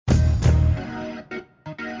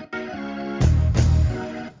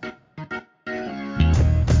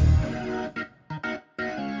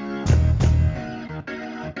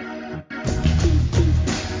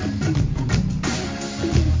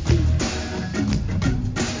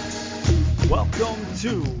Welcome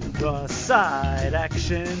to the Side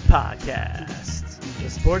Action Podcast, the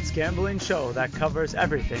sports gambling show that covers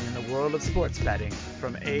everything in the world of sports betting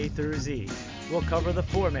from A through Z. We'll cover the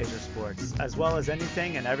four major sports, as well as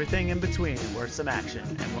anything and everything in between worth some action,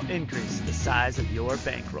 and will increase the size of your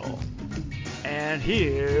bankroll. And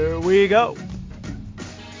here we go.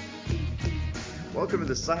 Welcome to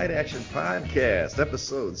the Side Action Podcast,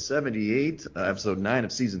 episode 78, episode 9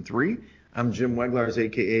 of season 3. I'm Jim Weglars,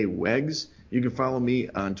 a.k.a. Wegs. You can follow me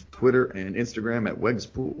on Twitter and Instagram at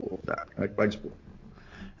Wegspool.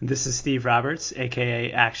 This is Steve Roberts,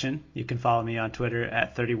 a.k.a. Action. You can follow me on Twitter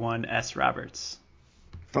at 31sroberts.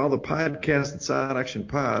 Follow the podcast at Side Action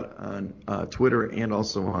Pod on Twitter and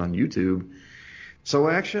also on YouTube. So,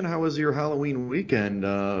 Action, how was your Halloween weekend?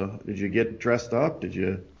 Did you get dressed up? Did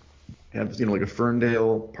you have, like a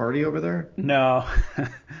Ferndale party over there? No,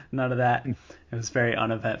 none of that. It was very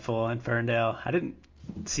uneventful in Ferndale. I didn't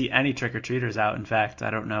see any trick-or-treaters out. In fact, I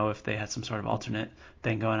don't know if they had some sort of alternate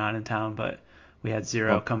thing going on in town, but we had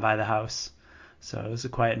zero come by the house. So it was a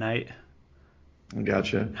quiet night.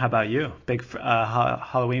 Gotcha. How about you? Big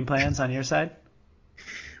Halloween plans on your side?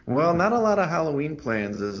 Well, not a lot of Halloween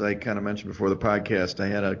plans, as I kind of mentioned before the podcast. I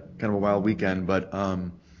had a kind of a wild weekend, but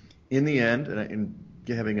in the end, and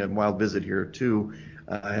having a wild visit here too,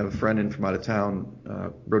 I have a friend in from out of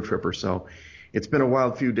town, road tripper, so it's been a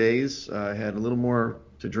wild few days. I had a little more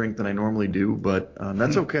to drink than I normally do, but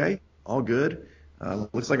that's okay. All good.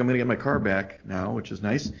 Looks like I'm going to get my car back now, which is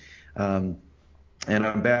nice. And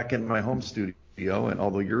I'm back in my home studio, and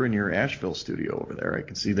although you're in your Asheville studio over there, I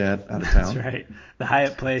can see that out of town. That's right. The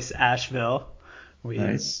Hyatt Place, Asheville. We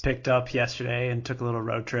Nice. picked up yesterday and took a little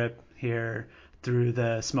road trip here through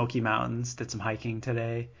the Smoky Mountains, did some hiking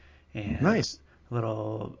today. And Nice. a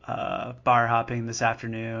little bar hopping this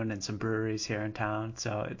afternoon and some breweries here in town.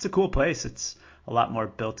 So it's a cool place. It's a lot more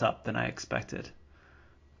built up than I expected.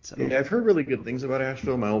 So. Yeah, I've heard really good things about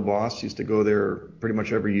Asheville. My old boss used to go there pretty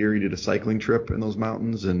much every year. He did a cycling trip in those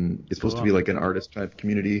mountains, and it's supposed to be like an artist type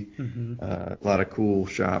community. Mm-hmm. A lot of cool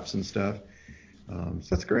shops and stuff. So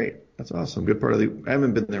that's great. That's awesome. Good part of I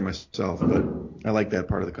haven't been there myself, but I like that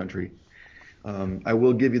part of the country. I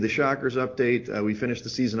will give you the Shockers update. We finished the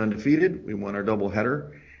season undefeated. We won our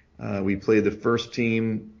doubleheader. We played the first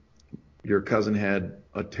team. Your cousin had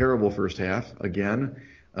a terrible first half again.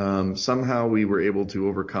 Somehow we were able to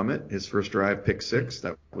overcome it. His first drive, pick 6.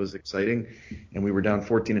 That was exciting. And we were down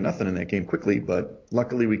 14-0 in that game quickly. But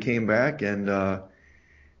luckily we came back, and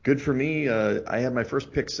good for me. I had my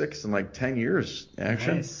first pick 6 in like 10 years,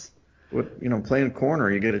 Action. Nice. Playing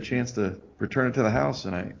corner, you get a chance to return it to the house,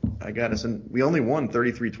 and I got us. And we only won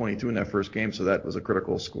 33-22 in that first game, so that was a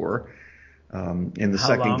critical score. In the How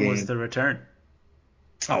second long game, was the return?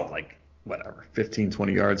 Oh, like whatever, 15,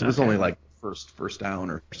 20 yards. It was only like first down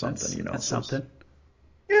or something, That's something.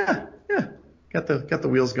 Yeah. Got the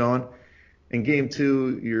wheels going. In game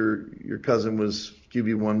 2, your cousin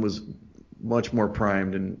QB1 was much more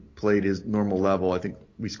primed and played his normal level. I think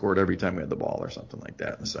we scored every time we had the ball or something like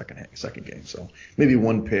that in the second game. So maybe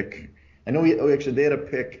one pick. I know they had a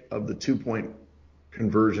pick of the 2-point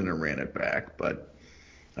conversion and ran it back, but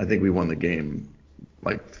I think we won the game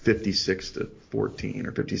like 56-14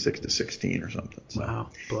 or 56-16 or something. So. Wow,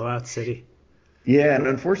 blowout city. Yeah, and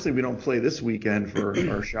unfortunately we don't play this weekend for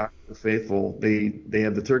our Shocker faithful. They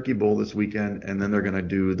have the Turkey Bowl this weekend, and then they're going to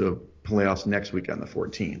do the playoffs next week on the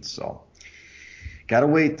 14th. So got to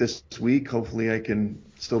wait this week. Hopefully I can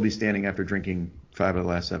still be standing after drinking 5 of the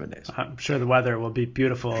last 7 days. I'm sure the weather will be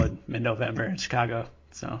beautiful in mid-November in Chicago.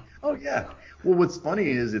 So. Oh, yeah. Well, what's funny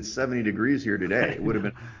is it's 70 degrees here today. It would have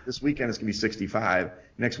been this weekend. It's going to be 65.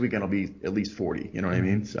 Next weekend will be at least 40. You know what I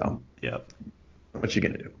mean? So. Yep. What you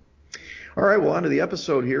going to do? All right, well, on to the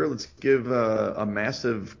episode here. Let's give a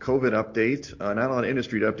massive COVID update. Not a lot of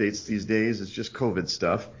industry updates these days. It's just COVID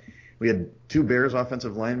stuff. We had 2 Bears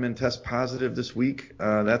offensive linemen test positive this week.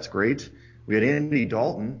 That's great. We had Andy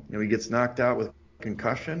Dalton. He gets knocked out with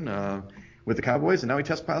concussion with the Cowboys, and now he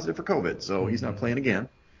tests positive for COVID, so he's not playing again.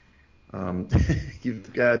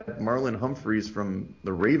 You've got Marlon Humphreys from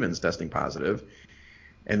the Ravens testing positive,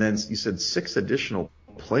 and then you said 6 additional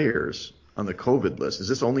players on the COVID list. Is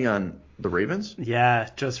this only on the Ravens? Yeah,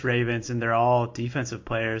 just Ravens, and they're all defensive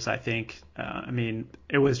players, I think.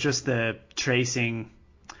 It was just the tracing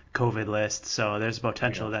COVID list, so there's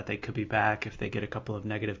potential that they could be back if they get a couple of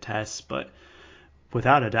negative tests, but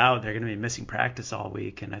without a doubt, they're going to be missing practice all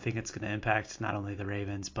week, and I think it's going to impact not only the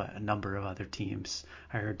Ravens, but a number of other teams.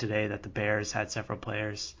 I heard today that the Bears had several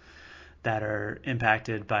players that are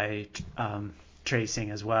impacted by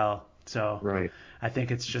tracing as well. So Right. I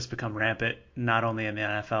think it's just become rampant, not only in the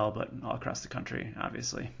NFL, but all across the country,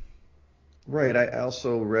 obviously. Right. I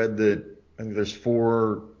also read that I think there's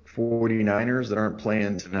four 49ers that aren't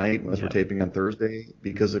playing tonight unless we're Yep. taping on Thursday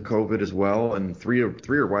because of COVID as well, and three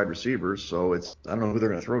are wide receivers. So I don't know who they're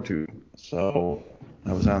going to throw to. So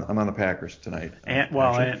I'm on the Packers tonight,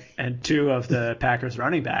 actually. And two of the Packers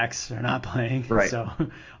running backs are not playing. Right. So,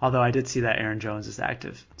 although I did see that Aaron Jones is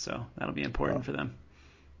active, so that'll be important for them.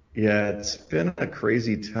 Yeah, it's been a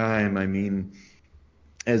crazy time. I mean,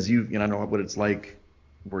 I know what it's like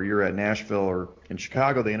where you're at Nashville or in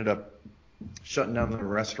Chicago. They ended up shutting down the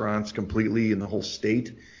restaurants completely in the whole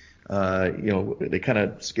state. They kind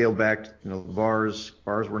of scaled back. The bars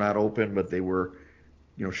were not open, but they were,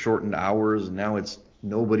 shortened hours. And now it's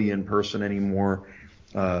nobody in person anymore.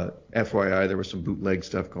 FYI, there was some bootleg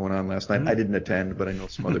stuff going on last night. I didn't attend, but I know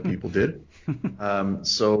some other people did.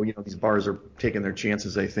 So these bars are taking their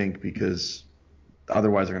chances, I think, because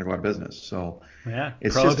otherwise they're going to go out of business. So Yeah,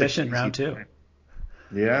 it's just a Prohibition crazy round two. time.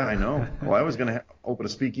 Yeah, I know. Well, I was going to open a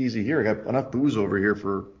speakeasy here. I got enough booze over here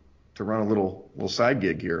to run a little side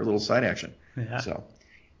gig here, a little side action. Yeah, So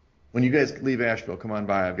when you guys leave Asheville, come on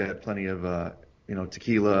by. I've got plenty of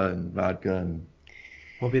tequila and vodka and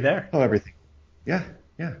we'll be there. everything. Yeah,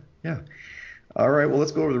 yeah, yeah. All right, well,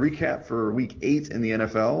 let's go over the recap for Week 8 in the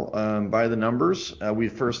NFL. By the numbers, we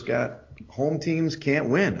first got home teams can't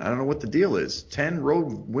win. I don't know what the deal is. 10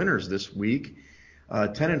 road winners this week,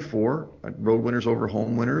 10-4 road winners over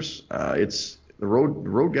home winners. It's the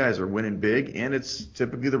road guys are winning big, and it's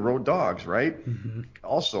typically the road dogs, right? Mm-hmm.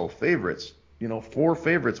 Also favorites. 4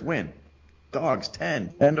 favorites win. Dogs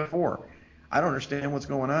 10-4. I don't understand what's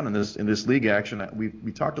going on in this league action.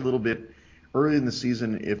 We talked a little bit early in the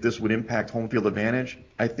season if this would impact home field advantage.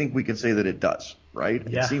 I think we can say that it does, right?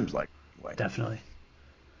 It Yeah, seems like anyway. definitely.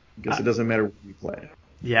 I guess it doesn't matter where we play.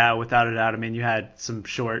 Yeah, without a doubt. I mean, you had some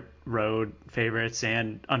short road favorites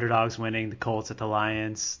and underdogs winning. The Colts at the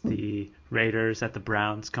Lions, the Raiders at the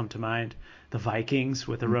Browns come to mind. The Vikings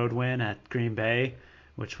with a road win at Green Bay,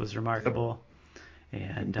 which was Yep. remarkable.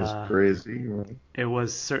 And It was crazy. Right? it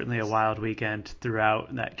was certainly a wild weekend throughout,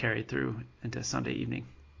 and that carried through into Sunday evening.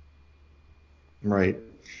 Right.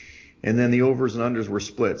 And then the overs and unders were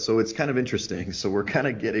split. So it's kind of interesting. So we're kind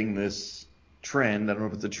of getting this trend. I don't know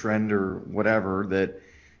if it's a trend or whatever that,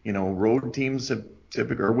 road teams have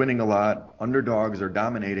typically are winning a lot. Underdogs are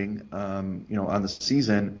dominating, on the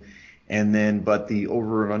season. And then, but the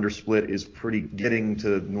over and under split is pretty getting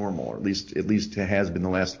to normal, or at least it has been the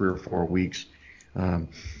last 3 or 4 weeks. Um,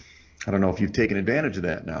 I don't know if you've taken advantage of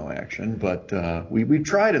that now, action, but we've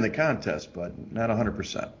tried in the contest, but not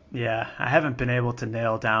 100%. Yeah, I haven't been able to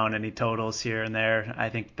nail down any totals here and there. I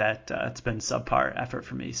think that it's been subpar effort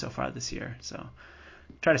for me so far this year. So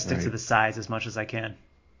try to stick to Right. the sides as much as I can.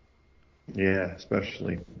 Yeah,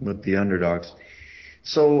 especially with the underdogs.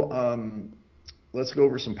 So let's go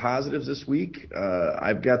over some positives this week.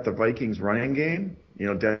 I've got the Vikings running game.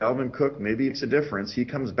 Dalvin Cook maybe makes a difference. He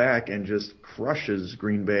comes back and just crushes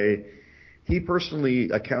Green Bay. He personally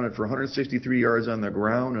accounted for 163 yards on the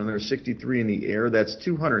ground and there's 63 in the air. That's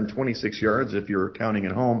 226 yards if you're counting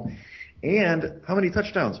at home. And how many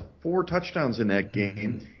touchdowns? 4 touchdowns in that Mm-hmm.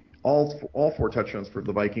 game. All 4 touchdowns for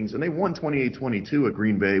the Vikings, and they won 28-22 at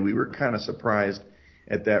Green Bay. We were kind of surprised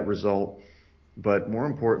at that result. But more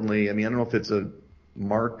importantly, I mean, I don't know if it's a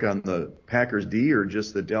mark on the Packers D or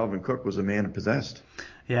just that Dalvin Cook was a man possessed.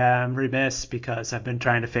 Yeah, I'm remiss because I've been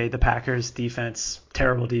trying to fade the Packers defense,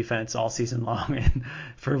 terrible defense all season long. And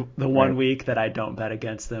for the one Right. week that I don't bet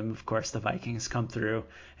against them, of course, the Vikings come through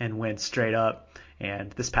and win straight up.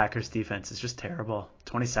 And this Packers defense is just terrible.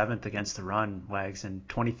 27th against the run, Wags, and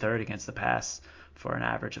 23rd against the pass for an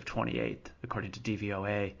average of 28th, according to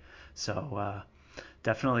DVOA. So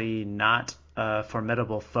definitely not a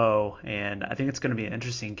formidable foe. And I think it's going to be an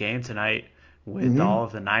interesting game tonight with Mm-hmm. all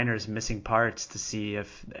of the Niners missing parts to see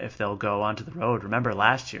if they'll go onto the road. Remember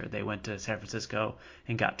last year they went to San Francisco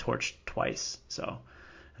and got torched twice. So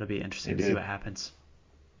it'll be They interesting to see what did. happens.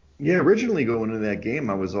 Yeah, originally going into that game,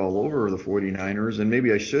 I was all over the 49ers, and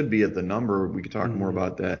maybe I should be at the number. We could talk more Mm-hmm.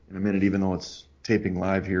 about that in a minute, even though it's taping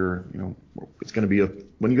live here. It's going to be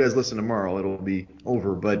when you guys listen tomorrow, it'll be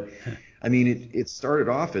over. But I mean, it started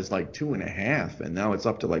off as like 2.5, and now it's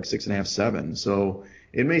up to like 6.5, 7. So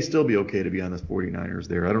it may still be okay to be on the 49ers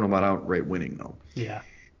there. I don't know about outright winning though. Yeah.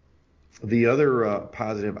 The other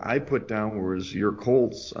positive I put down was your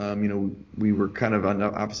Colts. We were kind of on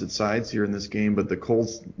the opposite sides here in this game, but the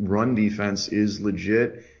Colts run defense is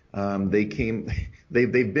legit. They came,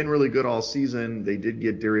 they've been really good all season. They did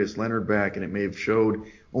get Darius Leonard back, and it may have showed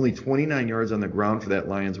only 29 yards on the ground for that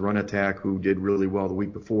Lions run attack, who did really well the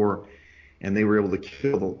week before. and they were able to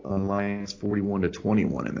kill the Lions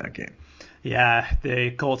 41-21 in that game. Yeah,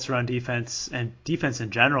 the Colts run defense and defense in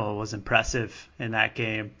general was impressive in that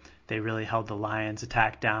game. They really held the Lions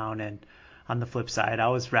attack down, and on the flip side, I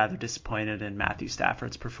was rather disappointed in Matthew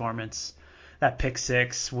Stafford's performance. That pick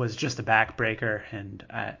six was just a backbreaker, and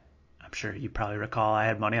I'm sure you probably recall I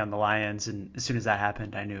had money on the Lions, and as soon as that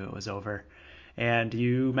happened, I knew it was over. And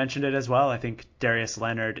you mentioned it as well. I think Darius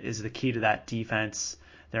Leonard is the key to that defense.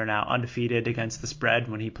 They're now undefeated against the spread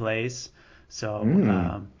when he plays.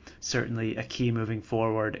 So certainly a key moving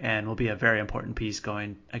forward, and will be a very important piece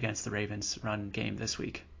going against the Ravens run game this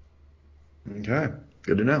week. Okay,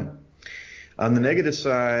 good to know. On the negative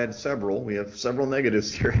side, we have several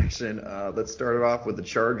negatives here, Ashton. Let's start it off with the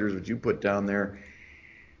Chargers, which you put down there.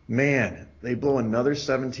 Man, they blow another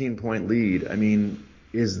 17-point lead. I mean,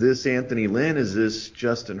 is this Anthony Lynn? Is this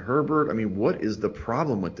Justin Herbert? I mean, what is the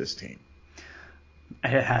problem with this team?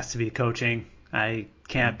 It has to be coaching. I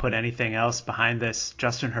can't put anything else behind this.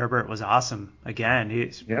 Justin Herbert was awesome. Again,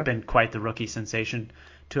 he's been quite the rookie sensation.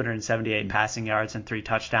 278 passing yards and 3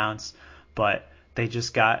 touchdowns. But they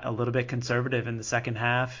just got a little bit conservative in the second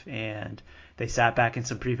half, and they sat back in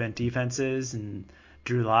some prevent defenses, and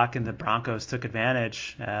Drew Lock and the Broncos took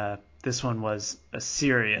advantage. This one was a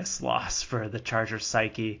serious loss for the Chargers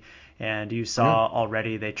psyche, and you saw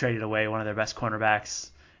already they traded away one of their best cornerbacks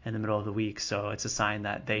in the middle of the week, so it's a sign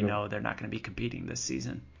that they know they're not going to be competing this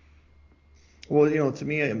season. Well, to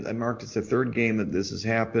me, I marked it's the third game that this has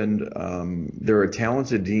happened. They're a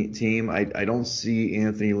talented team. I don't see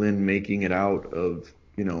Anthony Lynn making it out of,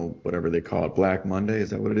 whatever they call it, Black Monday.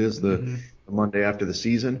 Is that what it is? The Monday after the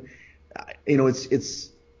season.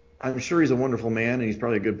 I'm sure he's a wonderful man, and he's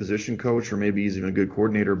probably a good position coach, or maybe he's even a good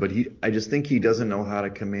coordinator, but I just think he doesn't know how to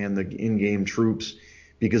command the in-game troops,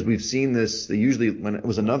 because we've seen this. They usually, when it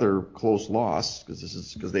was another close loss,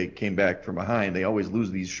 because they came back from behind, they always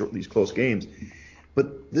lose these close games.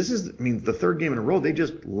 But this is, the third game in a row, they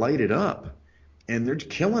just light it up, and they're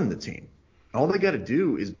just killing the team. All they got to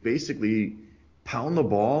do is basically pound the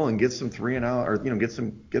ball and get some 3 and out, or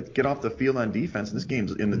get off the field on defense,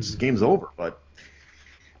 and this game's over. But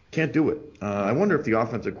can't do it. I wonder if the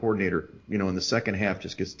offensive coordinator, in the second half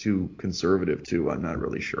just gets too conservative too. I'm not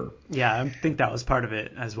really sure. Yeah, I think that was part of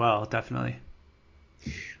it as well, definitely.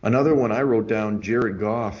 Another one I wrote down, Jared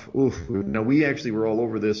Goff. Oof. Now, we actually were all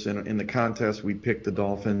over this in the contest. We picked the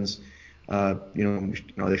Dolphins.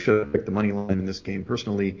 They should have picked the money line in this game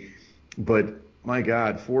personally. But, my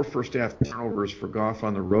God, 4 first-half turnovers for Goff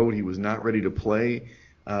on the road. He was not ready to play.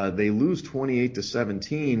 They lose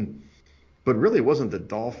 28-17. But really, it wasn't the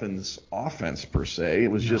Dolphins' offense per se. It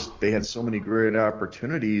was just they had so many great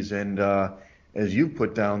opportunities. And as you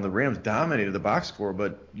put down, the Rams dominated the box score,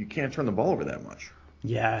 but you can't turn the ball over that much.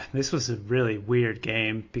 Yeah, this was a really weird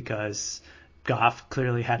game because Goff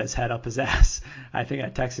clearly had his head up his ass. I think I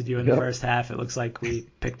texted you in the first half. It looks like we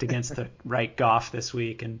picked against the right Goff this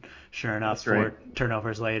week. And sure enough, 4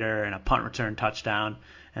 turnovers later and a punt return touchdown,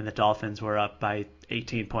 and the Dolphins were up by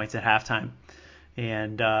 18 points at halftime.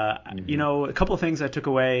 And, a couple of things I took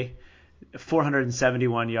away.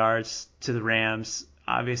 471 yards to the Rams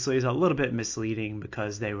obviously is a little bit misleading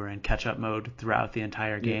because they were in catch-up mode throughout the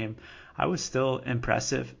entire game. I was still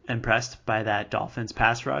impressed by that Dolphins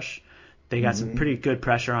pass rush. They got some pretty good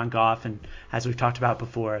pressure on Goff, and as we've talked about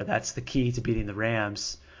before, that's the key to beating the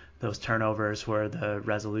Rams. Those turnovers were the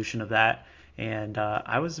resolution of that, and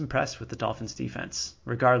I was impressed with the Dolphins defense,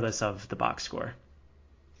 regardless of the box score.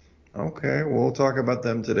 Okay, we'll talk about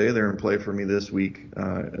them today. They're in play for me this week,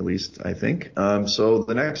 at least I think. So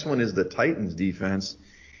the next one is the Titans defense.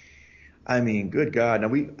 Good God. Now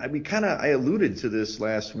I alluded to this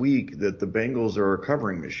last week that the Bengals are a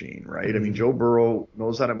covering machine, right? Joe Burrow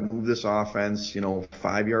knows how to move this offense,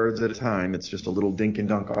 5 yards at a time. It's just a little dink and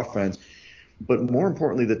dunk offense. But more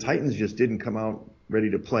importantly, the Titans just didn't come out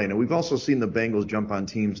ready to play. Now we've also seen the Bengals jump on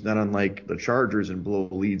teams, not unlike the Chargers, and blow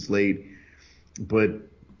leads late. But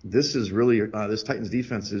this is really this Titans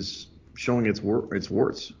defense is showing its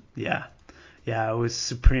warts. Yeah, I was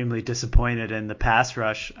supremely disappointed in the pass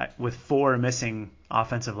rush with 4 missing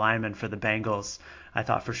offensive linemen for the Bengals. I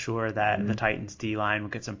thought for sure that the Titans D-line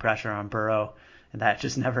would get some pressure on Burrow, and that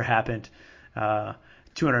just never happened.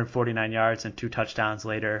 249 yards and 2 touchdowns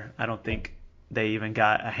later, I don't think they even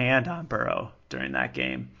got a hand on Burrow during that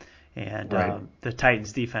game. And the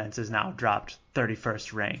Titans defense is now dropped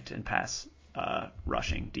 31st ranked in pass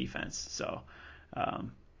rushing defense. So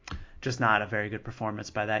just not a very good performance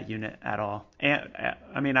by that unit at all. And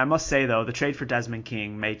I must say, though, the trade for Desmond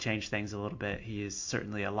King may change things a little bit. He is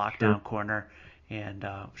certainly a lockdown corner and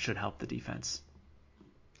should help the defense.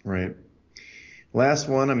 Right. Last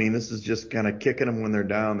one. I mean, this is just kind of kicking them when they're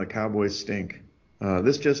down. The Cowboys stink.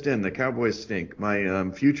 This just in. The Cowboys stink. My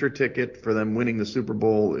future ticket for them winning the Super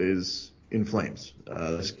Bowl is in flames.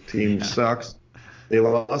 This team sucks. They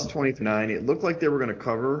lost 20-9. It looked like they were going to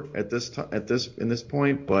cover at this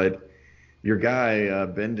point, but your guy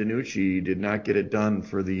Ben DiNucci did not get it done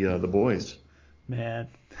for the boys. Man,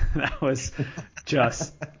 that was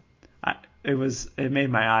just it made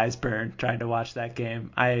my eyes burn trying to watch that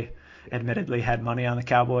game. I admittedly had money on the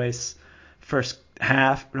Cowboys first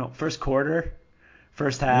quarter,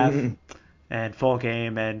 first half, and full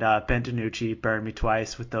game, and Ben DiNucci burned me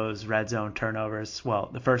twice with those red zone turnovers. Well,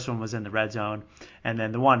 the first one was in the red zone, and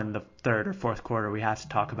then the one in the third or fourth quarter we have to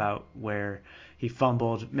talk about where he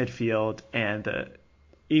fumbled midfield and the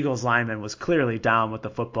Eagles lineman was clearly down with the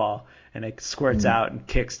football, and it squirts out and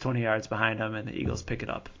kicks 20 yards behind him, and the Eagles pick it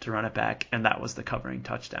up to run it back, and that was the covering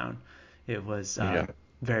touchdown. It was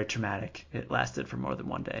very traumatic. It lasted for more than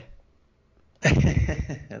one day.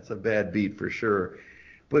 That's a bad beat for sure.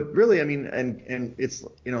 But really, I mean, and it's,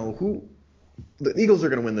 who the Eagles are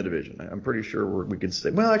going to win the division. I'm pretty sure we could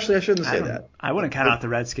say. Well, actually, I shouldn't say that. I wouldn't count out the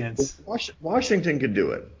Redskins. Washington could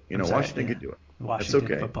do it. Washington could do it. Washington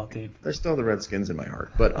That's okay. Football team. They're still the Redskins in my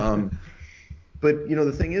heart. But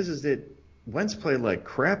the thing is that Wentz played like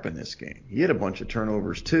crap in this game. He had a bunch of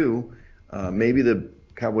turnovers too. Maybe the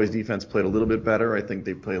Cowboys defense played a little bit better. I think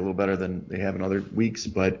they play a little better than they have in other weeks.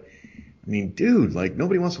 But I mean, dude, like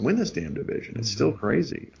nobody wants to win this damn division. It's still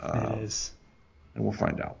crazy. It is. And we'll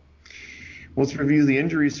find out. Let's review the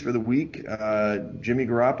injuries for the week. Jimmy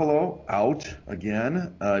Garoppolo out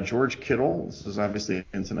again. George Kittle, this is obviously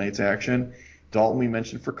in tonight's action. Dalton we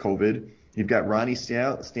mentioned for COVID. You've got Ronnie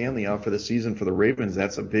Stanley out for the season for the Ravens.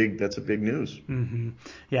 That's a big news. Mm-hmm.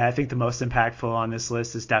 Yeah, I think the most impactful on this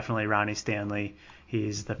list is definitely Ronnie Stanley.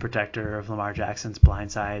 He's the protector of Lamar Jackson's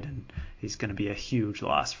blind side, and he's going to be a huge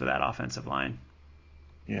loss for that offensive line.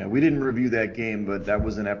 Yeah, we didn't review that game, but that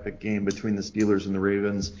was an epic game between the Steelers and the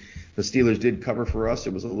Ravens. The Steelers did cover for us.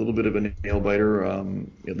 It was a little bit of a nail-biter,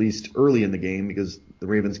 at least early in the game, because the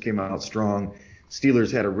Ravens came out strong.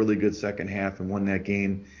 Steelers had a really good second half and won that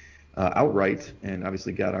game outright, and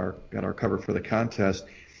obviously got our cover for the contest.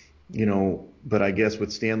 But I guess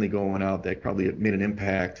with Stanley going out, that probably made an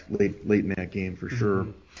impact late in that game for sure.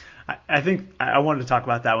 I think I wanted to talk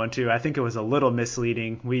about that one too. I think it was a little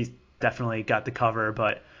misleading. We definitely got the cover,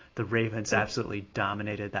 but the Ravens absolutely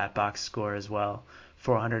dominated that box score as well.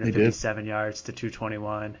 457 yards to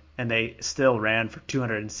 221, and they still ran for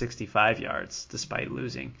 265 yards despite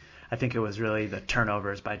losing. I think it was really the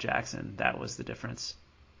turnovers by Jackson that was the difference.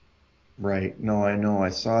 Right. No, I know. I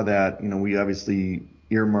saw that. We obviously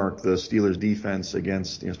earmarked the Steelers defense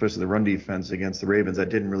against, especially the run defense against the Ravens. That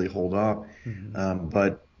didn't really hold up.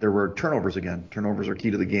 But there were turnovers again. Turnovers are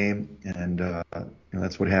key to the game, and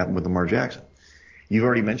that's what happened with Lamar Jackson. You've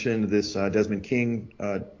already mentioned this Desmond King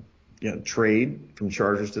trade from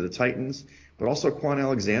Chargers to the Titans, but also Quan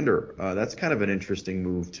Alexander. That's kind of an interesting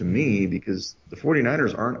move to me because the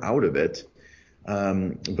 49ers aren't out of it.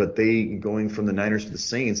 But they going from the Niners to the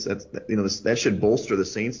Saints, that should bolster the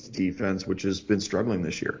Saints defense, which has been struggling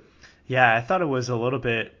this year. Yeah, I thought it was a little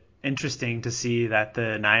bit interesting to see that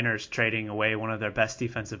the Niners trading away one of their best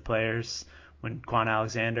defensive players when Quan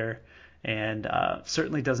Alexander, and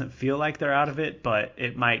certainly doesn't feel like they're out of it, but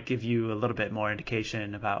it might give you a little bit more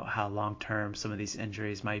indication about how long-term some of these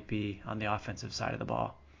injuries might be on the offensive side of the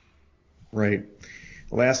ball. Right.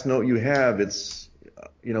 The last note you have, it's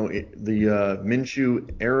the Minshew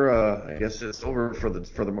era, I guess it's over for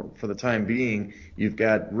the time being. You've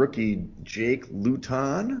got rookie Jake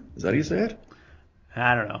Luton. Is that how you say it?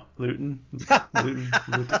 I don't know. Luton.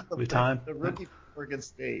 The rookie from Oregon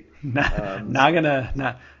State. Not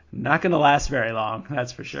gonna last very long.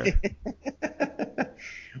 That's for sure.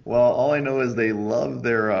 Well, all I know is they love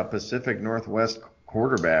their Pacific Northwest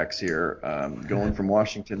quarterbacks here, going from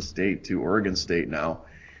Washington State to Oregon State now.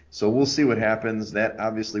 So we'll see what happens. That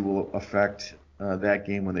obviously will affect that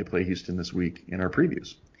game when they play Houston this week in our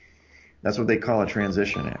previews. That's what they call a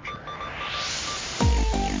transition action.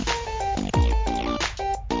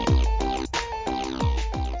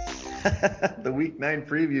 The Week 9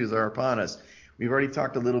 previews are upon us. We've already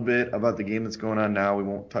talked a little bit about the game that's going on now. We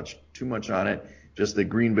won't touch too much on it. Just that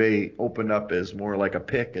Green Bay opened up as more like a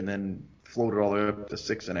pick and then floated all the way up to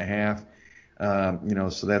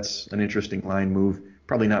 6.5. So that's an interesting line move.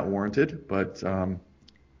 Probably not warranted, but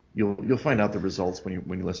you'll find out the results when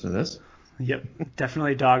you listen to this. Yep,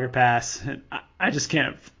 definitely dog or pass.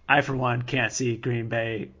 I for one can't see Green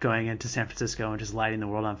Bay going into San Francisco and just lighting the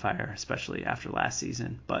world on fire, especially after last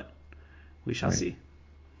season. But we shall see.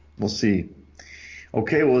 We'll see.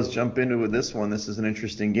 Okay, well, let's jump into this one. This is an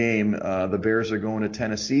interesting game. The Bears are going to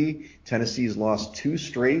Tennessee. Tennessee's lost two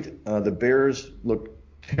straight. The Bears looked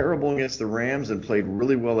terrible against the Rams and played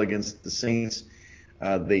really well against the Saints.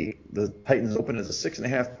 The Titans opened as a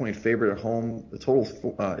 6.5 point favorite at home. The total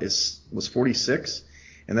was 46,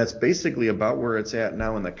 and that's basically about where it's at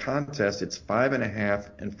now in the contest. It's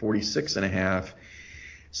 5.5 and 46.5.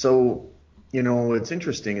 So, it's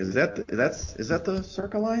interesting. Is that the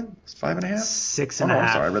circle line? It's 5.5. Six Oh and no, a I'm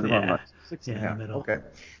half. sorry, I read the wrong Yeah. line. Six and Yeah, a in the half. middle. Okay,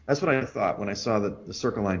 that's what I thought when I saw the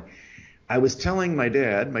circle line. I was telling my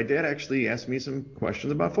dad. My dad actually asked me some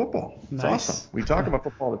questions about football. It's awesome. Nice. We talk about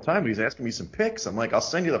football all the time. He's asking me some picks. I'm like, I'll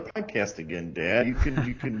send you the podcast again, Dad.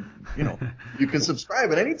 You can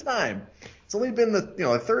subscribe at any time. It's only been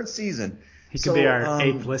the third season. He could be So our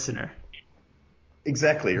eighth listener.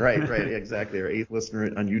 exactly right, exactly, our eighth listener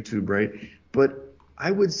on YouTube, right? But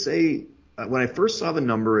I would say when I first saw the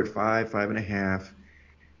number at 5.5.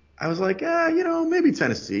 I was like, maybe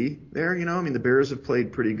Tennessee there. I mean, the Bears have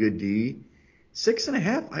played pretty good D.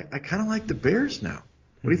 6.5. I kind of like the Bears now.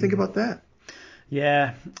 What do you think about that?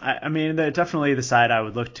 Yeah, I mean, they're definitely the side I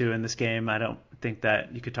would look to in this game. I don't think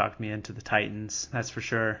that you could talk me into the Titans, that's for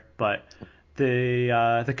sure. But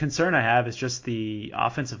the concern I have is just the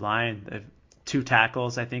offensive line. The two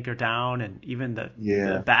tackles I think are down, and even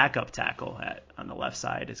the backup tackle on the left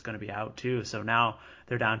side is going to be out too. So now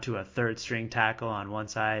they're down to a third string tackle on one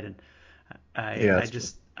side, and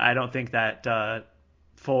I don't think that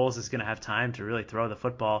Foles is going to have time to really throw the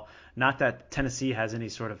football. Not that Tennessee has any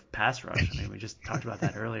sort of pass rush. I mean, we just talked about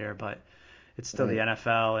that earlier, but it's still the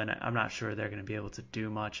NFL, and I'm not sure they're going to be able to do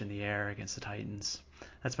much in the air against the Titans.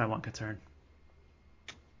 That's my one concern.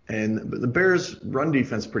 And the Bears' run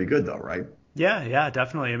defense is pretty good, though, right? Yeah,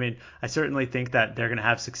 definitely. I mean, I certainly think that they're going to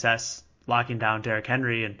have success locking down Derrick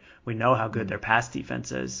Henry, and we know how good their pass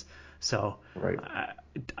defense is. So right.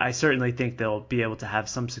 I certainly think they'll be able to have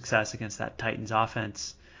some success against that Titans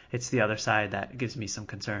offense. It's the other side that gives me some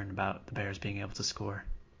concern about the Bears being able to score.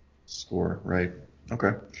 Right.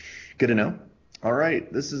 Okay. Good to know. All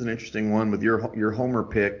right, this is an interesting one with your homer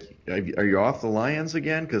pick. Are you off the Lions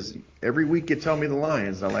again? Because every week you tell me the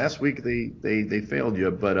Lions. Now last week they failed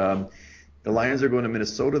you, but the Lions are going to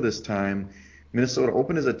Minnesota this time. Minnesota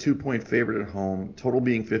opened as a 2 point favorite at home, total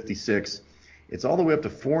being 56. It's all the way up to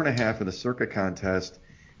 4.5 in the Circa contest.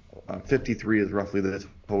 53 is roughly the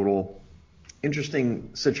total.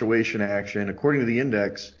 Interesting situation action. According to the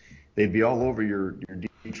index, they'd be all over your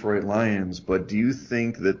Detroit Lions. But do you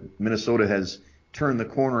think that Minnesota has turned the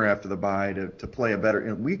corner after the bye to play a better?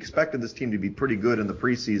 And we expected this team to be pretty good in the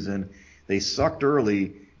preseason. They sucked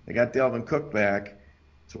early. They got Dalvin Cook back.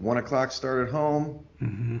 It's a 1:00 start at home.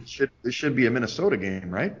 Mm-hmm. This should be a Minnesota game,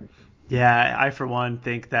 right? Yeah, I for one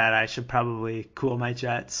think that I should probably cool my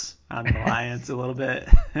jets on the Lions a little bit.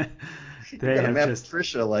 You got to Matt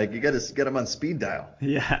Patricia, you got to get them on speed dial.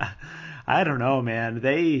 Yeah, I don't know, man.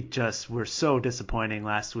 They just were so disappointing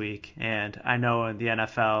last week, and I know in the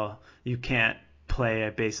NFL you can't play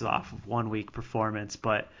a based off of 1 week performance,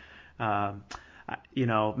 but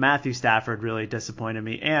Matthew Stafford really disappointed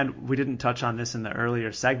me, and we didn't touch on this in the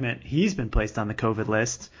earlier segment. He's been placed on the COVID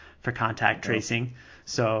list for contact tracing,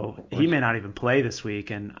 so he may not even play this week,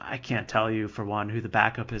 and I can't tell you for one who the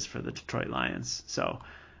backup is for the Detroit Lions. So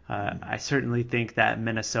I certainly think that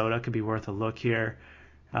Minnesota could be worth a look here.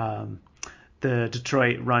 The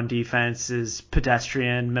Detroit run defense is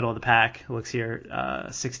pedestrian, middle of the pack. Looks here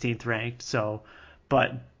 16th ranked. So,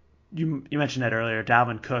 but you mentioned that earlier.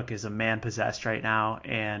 Dalvin Cook is a man possessed right now,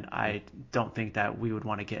 and I don't think that we would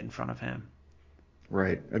want to get in front of him.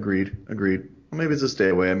 Right. Agreed. Well, maybe it's a stay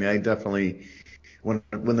away. I mean, I definitely when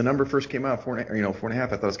the number first came out, 4.5, I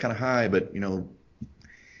thought it was kind of high, but they're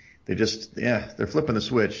flipping the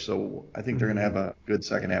switch. So I think they're going to have a good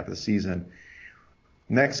second half of the season.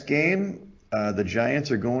 Next game, the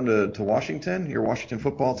Giants are going to Washington, your Washington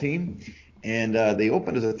football team, and they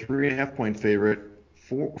opened as a 3.5 point favorite,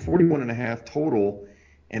 41.5 total,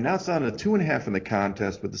 and now it's down to 2.5 in the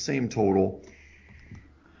contest with the same total.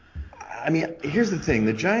 I mean, here's the thing.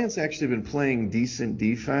 The Giants actually have been playing decent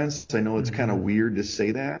defense. I know it's kind of weird to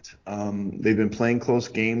say that. They've been playing close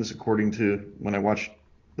games according to when I watched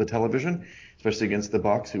the television, especially against the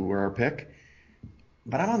Bucs, who were our pick.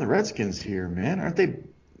 But I'm on the Redskins here, man. Aren't they?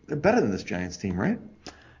 They're better than this Giants team, right?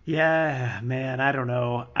 Yeah, man. I don't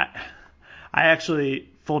know. I actually,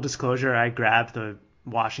 full disclosure, I grabbed the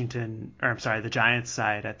the Giants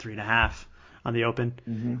side at 3.5 on the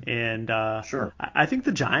open, and Sure. I think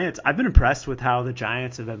the Giants. I've been impressed with how the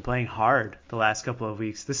Giants have been playing hard the last couple of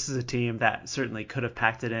weeks. This is a team that certainly could have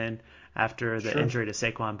packed it in after the injury to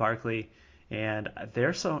Saquon Barkley. and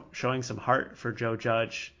they're showing some heart for Joe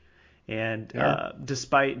Judge. And Yeah.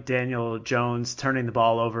 despite Daniel Jones turning the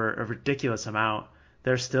ball over a ridiculous amount,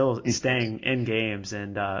 they're still staying in games,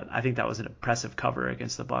 and I think that was an impressive cover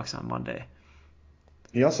against the Bucs on Monday.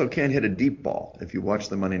 He also can't hit a deep ball if you watch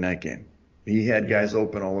the Monday night game. He had guys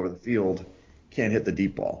open all over the field, can't hit the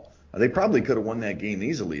deep ball. They probably could have won that game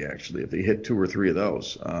easily, actually, if they hit 2 or 3 of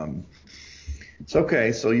those. It's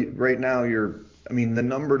okay. So right now the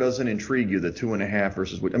number doesn't intrigue you, the 2.5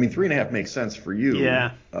 versus, 3.5 makes sense for you.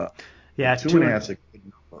 Yeah. Yeah. 2.5 is a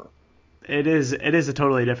good number. It is a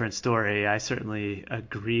totally different story. I certainly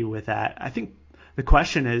agree with that. I think the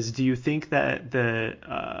question is, do you think that the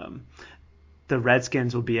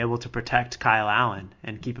Redskins will be able to protect Kyle Allen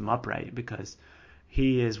and keep him upright, because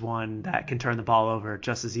he is one that can turn the ball over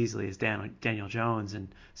just as easily as Daniel Jones, and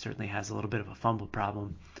certainly has a little bit of a fumble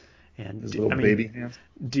problem. And His little baby hands.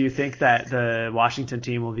 Do you think that the Washington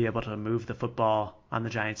team will be able to move the football on the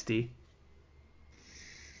Giants' D?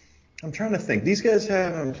 I'm trying to think. These guys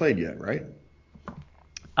haven't played yet, right?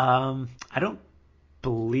 I don't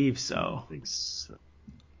believe so. I think so.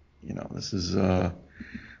 This is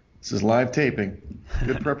live taping.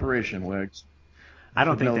 Good preparation, Wags. I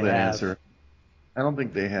don't think know they that have. answer. I don't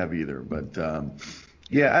think they have either, but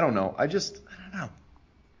yeah, I don't know. I don't know.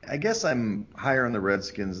 I guess I'm higher on the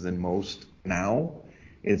Redskins than most now.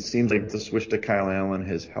 It seems like the switch to Kyle Allen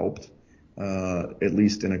has helped, at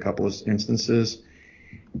least in a couple of instances.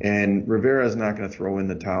 And Rivera's not going to throw in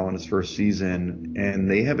the towel in his first season, and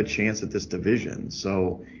they have a chance at this division.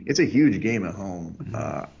 So it's a huge game at home.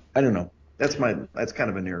 I don't know. That's kind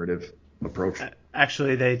of a narrative approach.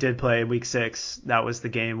 Actually, they did play Week 6. That was the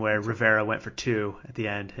game where Rivera went for 2 at the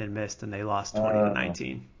end and missed, and they lost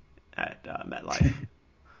 20-19 at MetLife.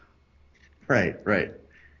 Right.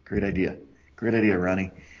 Great idea,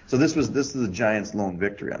 Ronnie. So this is the Giants' lone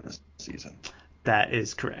victory on this season. That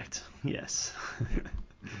is correct. Yes.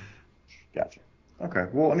 Gotcha. Okay.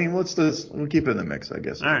 Well, we'll keep it in the mix, I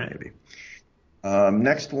guess. All right. Maybe.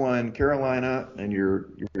 Next one, Carolina, and your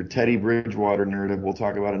Teddy Bridgewater narrative we'll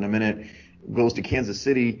talk about in a minute, goes to Kansas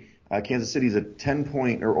City. Kansas City's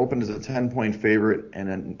opened as a 10-point favorite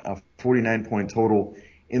and a 49-point total.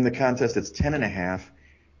 In the contest, it's 10.5,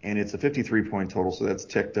 and it's a 53-point total, so that's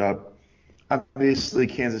ticked up. Obviously,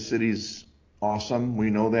 Kansas City's awesome. We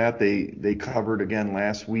know that. They covered again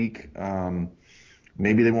last week.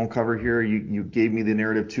 Maybe they won't cover here. You gave me the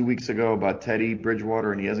narrative 2 weeks ago about Teddy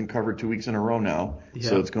Bridgewater, and he hasn't covered 2 weeks in a row now,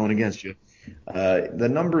 so it's going against you. The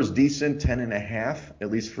number's decent, 10.5, at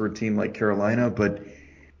least for a team like Carolina, but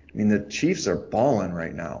the Chiefs are balling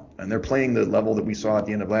right now, and they're playing the level that we saw at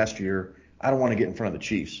the end of last year. I don't want to get in front of the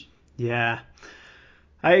Chiefs. Yeah,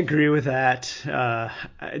 I agree with that.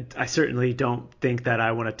 I certainly don't think that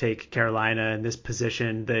I want to take Carolina in this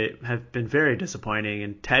position. They have been very disappointing,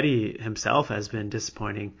 and Teddy himself has been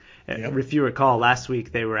disappointing. Yep. If you recall, last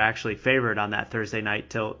week they were actually favored on that Thursday night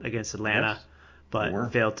tilt against Atlanta,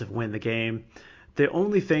 but failed to win the game. The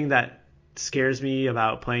only thing that scares me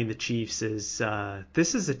about playing the Chiefs is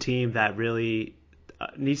this is a team that really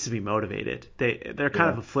needs to be motivated. They're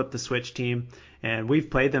kind of a flip the switch team. And we've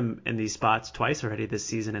played them in these spots twice already this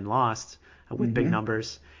season and lost with big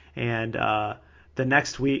numbers. And the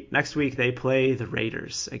next week they play the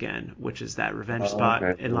Raiders again, which is that revenge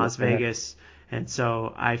spot in Las Vegas. And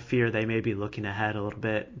so I fear they may be looking ahead a little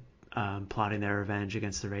bit, plotting their revenge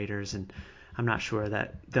against the Raiders. And I'm not sure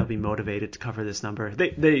that they'll be motivated to cover this number.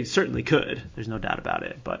 They certainly could. There's no doubt about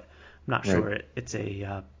it. But I'm not sure it's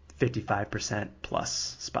a 55%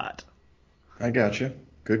 plus spot. I got you.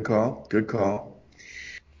 Good call.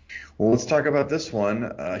 Well, let's talk about this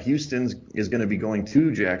one. Houston is going to be going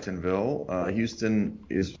to Jacksonville. Houston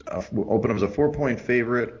is open as a 4-point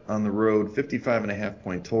favorite on the road,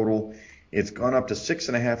 55.5-point total. It's gone up to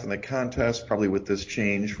 6.5 in the contest, probably with this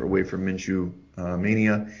change away from Minshew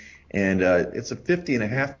mania. And it's a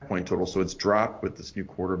 50.5-point total, so it's dropped with this new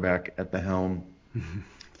quarterback at the helm.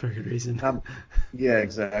 For good reason. Yeah,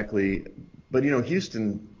 exactly. But,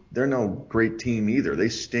 Houston, they're no great team either. They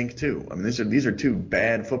stink too. These are two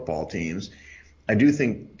bad football teams. I do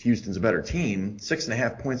think Houston's a better team.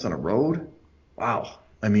 6.5 points on a road? Wow.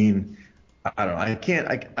 I don't know. I don't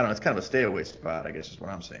know. It's kind of a stay away spot, I guess is what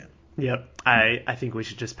I'm saying. Yep. I think we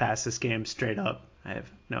should just pass this game straight up. I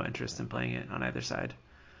have no interest in playing it on either side.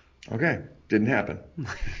 Okay. Didn't happen.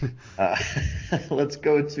 Let's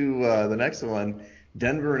go to the next one.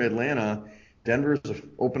 Denver and Atlanta. Denver's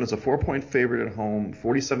open as a 4-point favorite at home,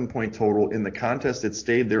 47-point total. In the contest, it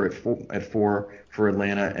stayed there at 4 for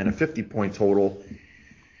Atlanta, and a 50-point total.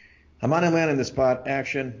 I'm on Atlanta in the spot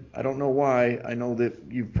action. I don't know why. I know that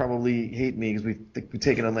you probably hate me because we've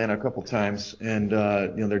taken Atlanta a couple times, and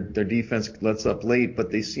their defense lets up late, but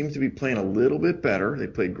they seem to be playing a little bit better. They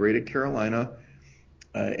played great at Carolina,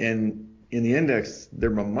 and in the index, they're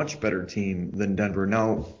a much better team than Denver.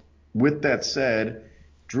 Now, with that said,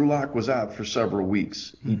 Drew Lock was out for several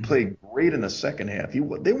weeks. He played great in the second half. They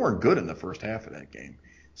weren't good in the first half of that game.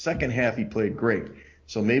 Second half, he played great.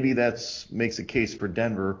 So maybe that makes a case for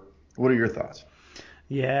Denver. What are your thoughts?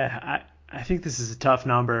 Yeah, I think this is a tough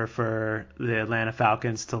number for the Atlanta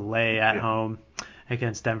Falcons to lay at home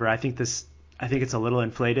against Denver. I think it's a little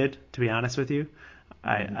inflated, to be honest with you.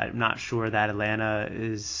 I'm not sure that Atlanta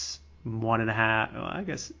is 1.5, well, I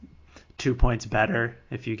guess 2 points better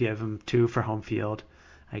if you give them 2 for home field,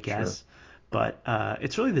 I guess. Sure. But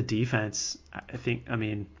it's really the defense. I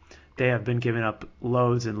mean, they have been giving up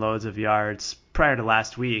loads and loads of yards prior to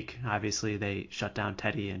last week. Obviously, they shut down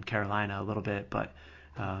Teddy in Carolina a little bit, but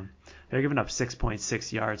they're giving up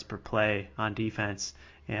 6.6 yards per play on defense.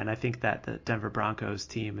 And I think that the Denver Broncos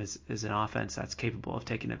team is an offense that's capable of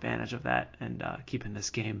taking advantage of that and keeping this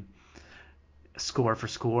game score for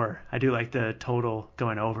score. I do like the total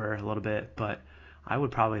going over a little bit, but I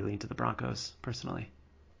would probably lean to the Broncos personally.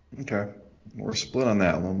 Okay. We're split on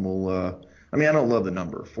that one. I don't love the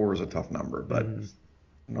number. 4 is a tough number, but I don't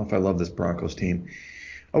know if I love this Broncos team.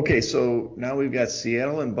 Okay, so now we've got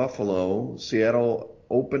Seattle and Buffalo. Seattle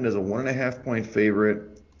opened as a 1.5 point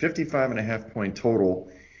favorite, 55.5 point total.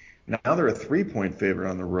 Now they're a 3-point favorite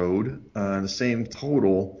on the road, the same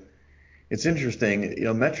total. It's interesting,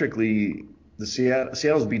 metrically,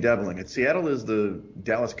 Seattle's bedeviling it. Seattle is the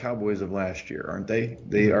Dallas Cowboys of last year, aren't they?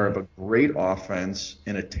 They are a great offense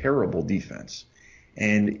and a terrible defense.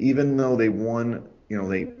 And even though they won,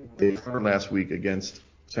 they covered last week against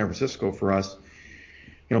San Francisco for us.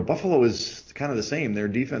 Buffalo is kind of the same. Their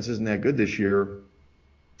defense isn't that good this year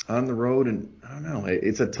on the road, and I don't know.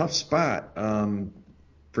 It's a tough spot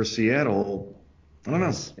for Seattle. I don't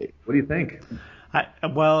know. What do you think?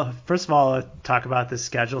 Well, first of all, talk about the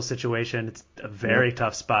schedule situation. It's a very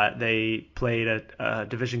tough spot. They played a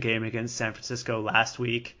division game against San Francisco last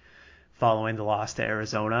week following the loss to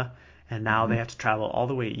Arizona, and now they have to travel all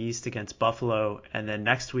the way east against Buffalo, and then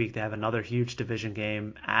next week they have another huge division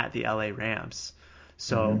game at the LA Rams.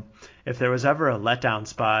 So if there was ever a letdown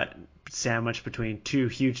spot sandwiched between 2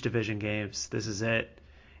 huge division games, this is it.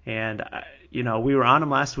 And, we were on them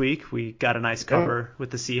last week. We got a nice cover with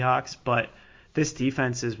the Seahawks, but this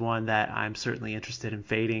defense is one that I'm certainly interested in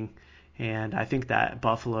fading. And I think that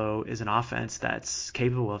Buffalo is an offense that's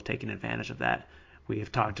capable of taking advantage of that. We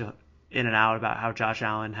have talked in and out about how Josh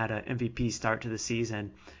Allen had an MVP start to the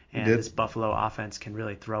season, and this Buffalo offense can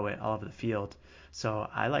really throw it all over the field. So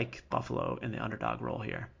I like Buffalo in the underdog role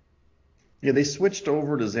here. Yeah, they switched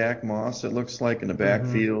over to Zach Moss, it looks like, in the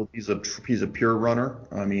backfield. He's a pure runner.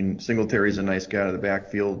 I mean, Singletary's a nice guy out of the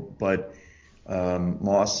backfield, but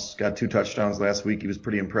Moss got 2 touchdowns last week. He was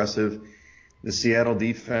pretty impressive. The Seattle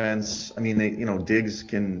defense, Diggs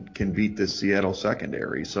can beat the Seattle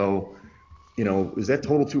secondary. So, is that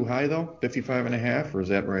total too high though? 55.5, or is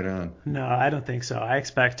that right on? No, I don't think so. I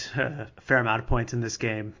expect a fair amount of points in this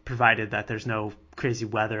game, provided that there's no crazy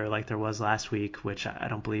weather like there was last week, which I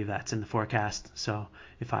don't believe that's in the forecast. So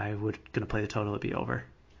if I were going to play the total, it'd be over.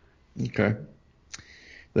 Okay.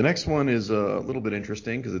 The next one is a little bit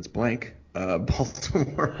interesting because it's blank.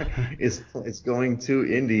 Baltimore is going to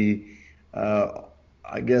Indy.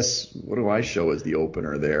 I guess, what do I show as the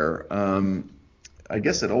opener there? I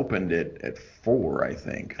guess it opened at 4, I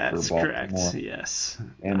think. That's for Baltimore. Correct, yes.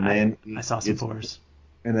 And then I saw some 4s.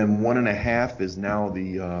 And then 1.5 is now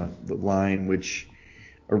the line, which,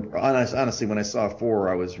 honestly, when I saw 4,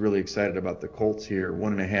 I was really excited about the Colts here.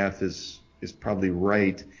 1.5 is probably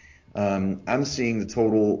right. I'm seeing the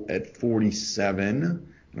total at 47.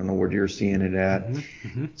 I don't know where you're seeing it at.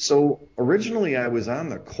 So originally I was on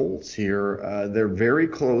the Colts here. They're very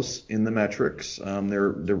close in the metrics.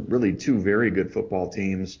 They're really 2 very good football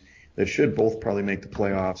teams that should both probably make the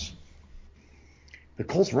playoffs. The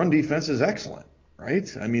Colts' run defense is excellent, right?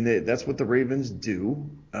 I mean, that's what the Ravens do.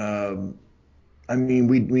 We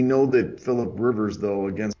know that Phillip Rivers, though,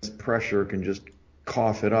 against pressure can just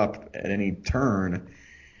cough it up at any turn.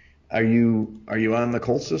 Are you on the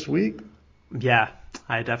Colts this week? Yeah,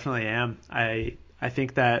 I definitely am. I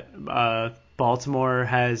think that Baltimore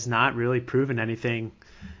has not really proven anything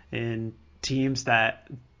in teams that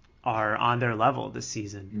are on their level this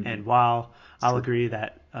season. And while I'll agree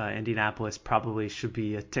that Indianapolis probably should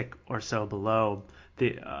be a tick or so below,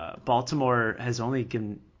 the Baltimore has only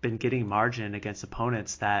been getting margin against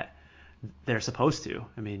opponents that they're supposed to.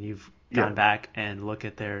 I mean, you've gone back and look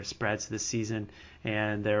at their spreads this season,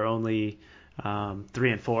 and they're only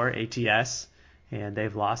 3-4 ATS, and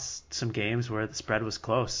they've lost some games where the spread was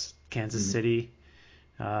close. Kansas City,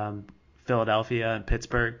 Philadelphia, and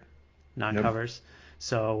Pittsburgh non-covers. Yep.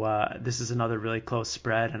 So this is another really close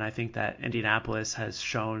spread, and I think that Indianapolis has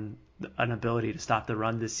shown an ability to stop the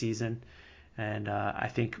run this season. And I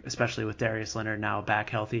think, especially with Darius Leonard now back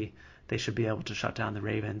healthy, they should be able to shut down the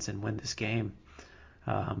Ravens and win this game.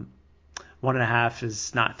 1.5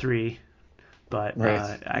 is not 3, but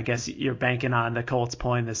right. I guess you're banking on the Colts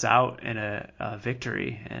pulling this out in a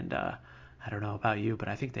victory. And I don't know about you, but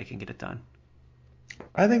I think they can get it done.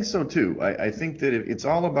 I think so too. I think that it's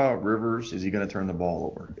all about Rivers. Is he going to turn the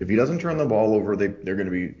ball over? If he doesn't turn the ball over, they're going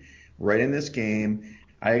to be right in this game.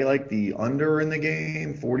 I like the under in the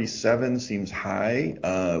game. 47 seems high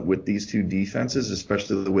with these two defenses,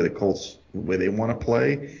 especially the way the Colts, the way they want to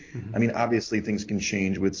play. Mm-hmm. I mean, obviously things can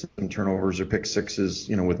change with some turnovers or pick sixes,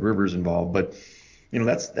 with Rivers involved. But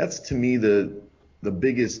that's to me the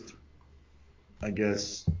biggest, I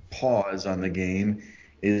guess, pause on the game.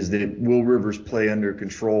 Is that will Rivers play under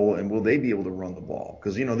control, and will they be able to run the ball?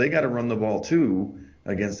 Because, they got to run the ball too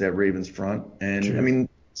against that Ravens front. And, True. I mean,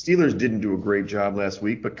 Steelers didn't do a great job last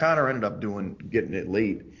week, but Connor ended up getting it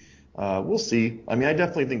late. We'll see. I mean, I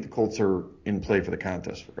definitely think the Colts are in play for the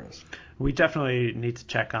contest for us. We definitely need to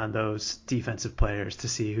check on those defensive players to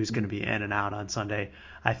see who's going to be in and out on Sunday.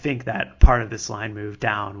 I think that part of this line move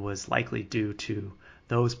down was likely due to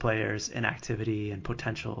those players' inactivity and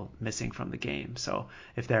potential missing from the game. So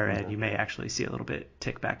if they're in, you may actually see a little bit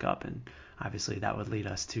tick back up, and obviously that would lead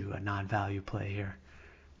us to a non-value play here.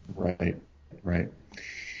 Right.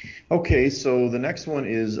 Okay, so the next one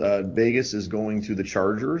is Vegas is going to the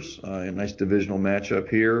Chargers. A nice divisional matchup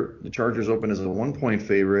here. The Chargers open as a 1-point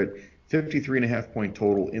favorite, 53.5 point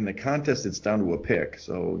total. In the contest, it's down to a pick.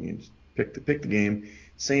 So you just pick the game.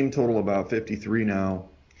 Same total, about 53 now.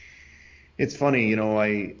 It's funny,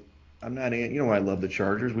 I'm not, I love the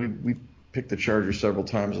Chargers. We picked the Chargers several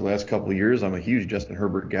times the last couple of years. I'm a huge Justin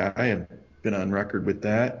Herbert guy. I've been on record with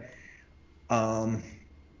that.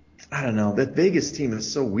 I don't know. That Vegas team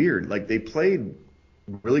is so weird. Like, they played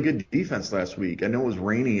really good defense last week. I know it was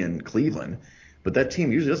rainy in Cleveland, but that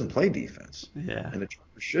team usually doesn't play defense. Yeah. And the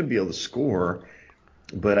Chargers should be able to score,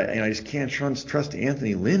 but I just can't trust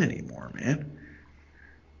Anthony Lynn anymore, man.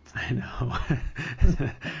 I know.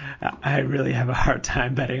 I really have a hard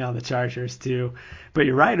time betting on the Chargers too. But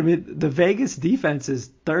you're right. I mean, the Vegas defense is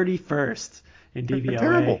 31st in DVOA.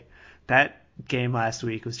 Terrible. That game last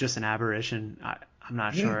week was just an aberration. I'm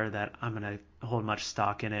not sure that I'm going to hold much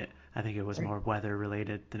stock in it. I think it was more weather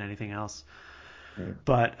related than anything else. Right.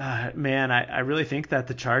 But, man, I really think that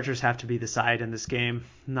the Chargers have to be the side in this game.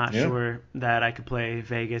 Not sure that I could play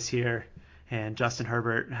Vegas here. And Justin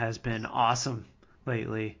Herbert has been awesome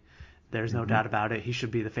lately. There's no doubt about it. He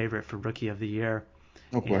should be the favorite for Rookie of the Year.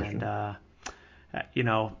 No question. And,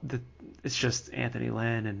 it's just Anthony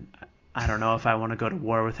Lynn, and I don't know if I want to go to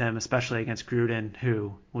war with him, especially against Gruden,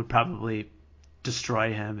 who would probably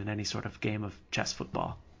destroy him in any sort of game of chess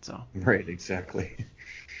football. So Right, exactly.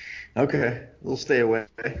 Okay, we'll stay away.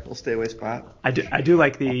 Spot. I do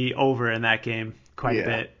like the over in that game quite a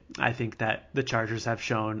bit. I think that the Chargers have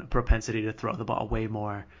shown a propensity to throw the ball way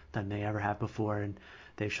more than they ever have before, and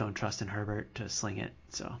they've shown trust in Herbert to sling it.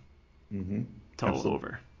 So total Absolutely.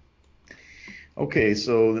 Over. Okay,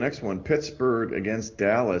 so the next one, Pittsburgh against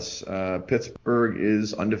Dallas. Pittsburgh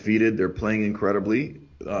is undefeated. They're playing incredibly.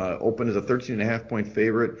 Open as a 13.5 point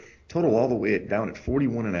favorite. Total all the way down at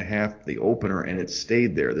 41.5, the opener, and it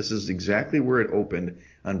stayed there. This is exactly where it opened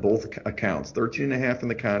on both accounts. 13.5 in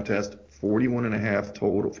the contest,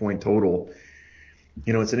 41.5 point total.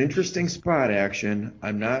 It's an interesting spot action.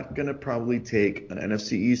 I'm not going to probably take an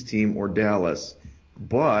NFC East team or Dallas,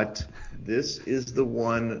 but this is the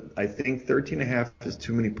one. I think 13.5 is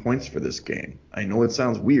too many points for this game. I know it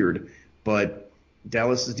sounds weird, but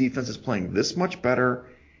Dallas's defense is playing this much better,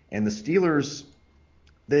 and the Steelers,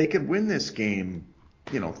 they could win this game,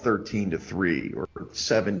 13-3 or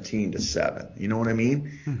 17-7. You know what I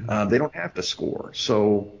mean? Mm-hmm. They don't have to score.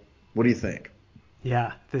 So what do you think?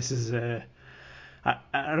 Yeah, this is I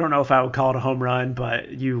don't know if I would call it a home run,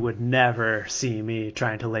 but you would never see me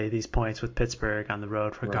trying to lay these points with Pittsburgh on the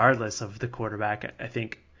road, regardless of the quarterback. I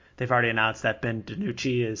think they've already announced that Ben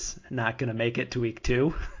DiNucci is not going to make it to week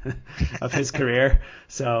 2 of his career.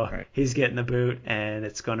 So he's getting the boot, and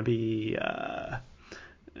it's going to be now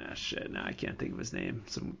I can't think of his name.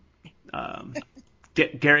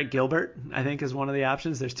 Garrett Gilbert, I think, is one of the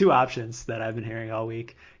options. There's 2 options that I've been hearing all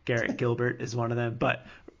week. Garrett Gilbert is one of them, but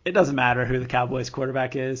it doesn't matter who the Cowboys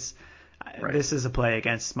quarterback is. Right. This is a play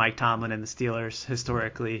against Mike Tomlin and the Steelers.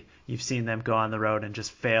 Historically, you've seen them go on the road and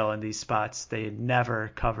just fail in these spots. They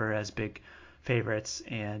never cover as big favorites,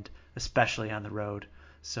 and especially on the road.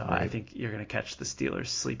 So Right. I think you're going to catch the Steelers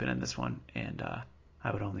sleeping in this one, and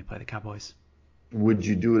I would only play the Cowboys. Would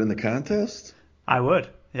you do it in the contest? I would,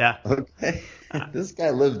 yeah. Okay. This guy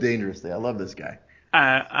lives dangerously. I love this guy.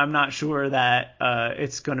 I'm not sure that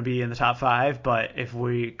it's going to be in the top 5, but if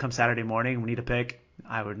we come Saturday morning, we need a pick,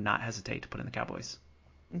 I would not hesitate to put in the Cowboys.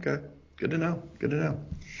 Okay. Good to know. Good to know.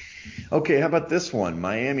 Okay, how about this one?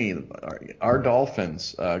 Miami, our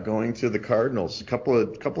Dolphins going to the Cardinals. A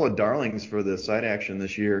couple of darlings for the side action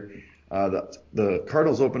this year. The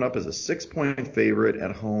Cardinals open up as a 6-point favorite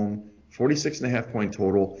at home, 46.5-point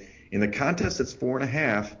total. In the contest, it's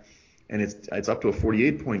 4.5, and it's up to a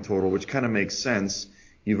 48-point total, which kind of makes sense.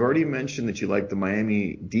 You've already mentioned that you like the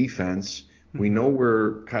Miami defense. We know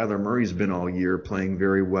where Kyler Murray's been all year, playing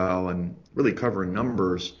very well and really covering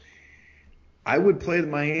numbers. I would play the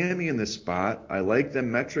Miami in this spot. I like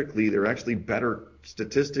them metrically. They're actually better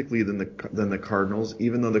statistically than the Cardinals,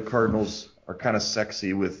 even though the Cardinals are kind of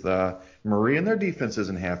sexy with Murray, and their defense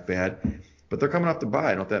isn't half bad. But they're coming off the bye. I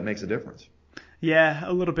don't know if that makes a difference. Yeah,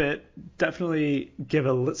 a little bit. Definitely give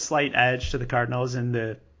a slight edge to the Cardinals in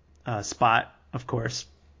the spot, of course.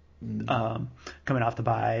 Coming off the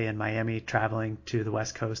bye and Miami traveling to the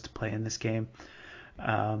West Coast to play in this game.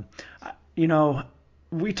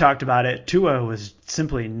 We talked about it. Tua was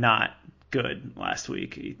simply not good last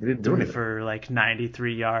week. He didn't do threw anything. for like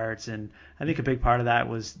 93 yards, and I think a big part of that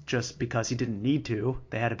was just because he didn't need to.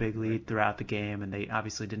 They had a big lead throughout the game, and they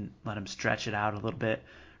obviously didn't let him stretch it out a little bit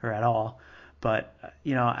or at all. But,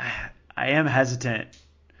 I am hesitant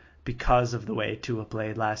because of the way Tua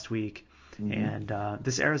played last week. And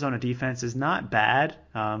this Arizona defense is not bad.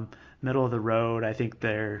 Middle of the road, I think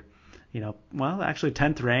they're, actually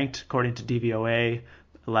 10th ranked according to DVOA,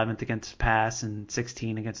 11th against the pass and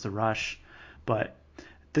 16 against the rush. But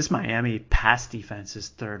this Miami pass defense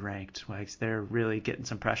is 3rd ranked. Like, they're really getting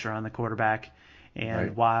some pressure on the quarterback. And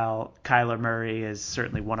Right. while Kyler Murray is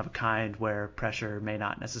certainly one of a kind where pressure may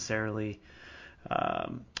not necessarily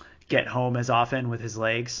get home as often with his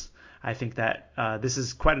legs, I think that this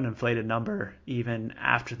is quite an inflated number even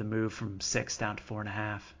after the move from 6 down to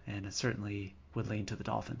 4.5, and it certainly would lean to the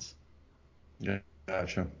Dolphins. Yeah,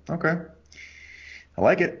 gotcha. Okay. I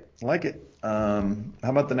like it. How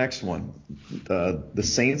about the next one? The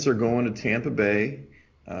Saints are going to Tampa Bay.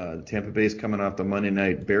 Tampa Bay's coming off the Monday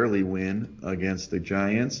night barely win against the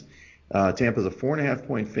Giants. Tampa's a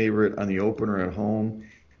 4.5-point favorite on the opener at home.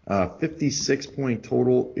 56-point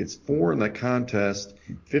total. It's 4 in the contest.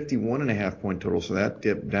 51.5-point total, so that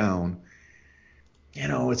dipped down.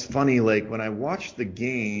 It's funny. Like, when I watched the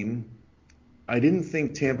game, I didn't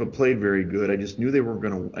think Tampa played very good. I just knew I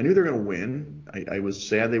knew they were gonna win. I was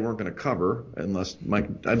sad they weren't gonna cover unless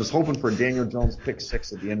I was hoping for Daniel Jones pick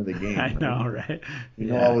 6 at the end of the game. I know, right?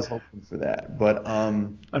 I was hoping for that. But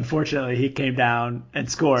unfortunately, he came down and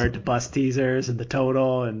scored to bust teasers and the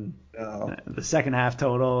total and the second half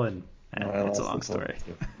total, and it's a long story.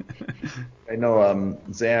 I know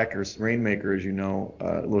Zach or Rainmaker, as you know,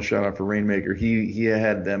 a little shout out for Rainmaker. He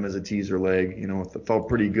had them as a teaser leg. It felt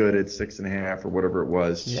pretty good at 6.5 or whatever it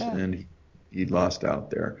was, and he'd lost out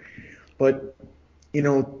there. But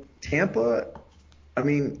Tampa, I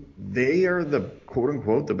mean, they are the quote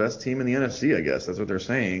unquote the best team in the NFC. I guess that's what they're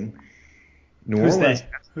saying. New Orleans.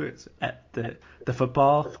 Who's at the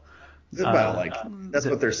football? That's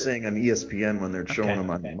what they're saying on ESPN when they're showing them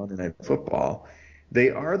on Monday Night Football. They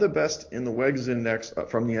are the best in the WEGS index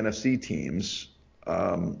from the NFC teams,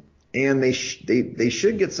 and they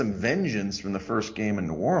should get some vengeance from the first game in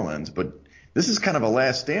New Orleans. But this is kind of a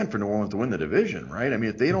last stand for New Orleans to win the division, right? I mean,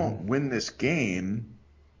 if they don't win this game,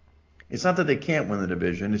 it's not that they can't win the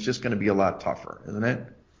division. It's just going to be a lot tougher, isn't it?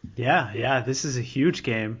 Yeah. This is a huge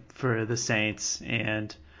game for the Saints,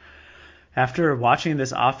 and after watching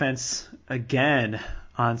this offense again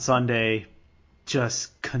on Sunday,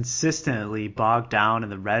 just consistently bogged down in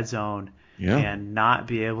the red zone and not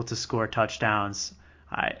be able to score touchdowns,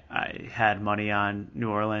 I had money on New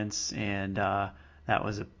Orleans, and that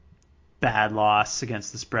was a bad loss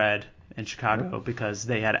against the spread in Chicago because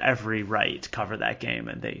they had every right to cover that game,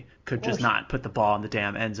 and they could just not put the ball in the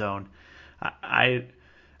damn end zone.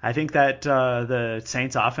 I think that the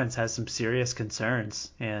Saints offense has some serious concerns,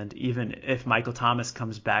 and even if Michael Thomas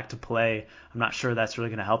comes back to play, I'm not sure that's really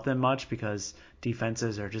going to help them much because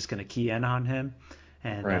defenses are just going to key in on him.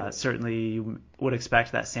 And certainly you would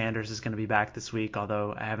expect that Sanders is going to be back this week,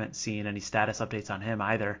 although I haven't seen any status updates on him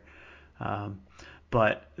either.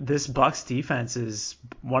 But this Bucks defense is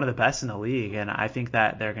one of the best in the league, and I think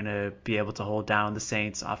that they're going to be able to hold down the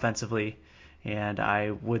Saints offensively. And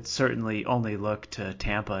I would certainly only look to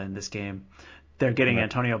Tampa in this game. They're getting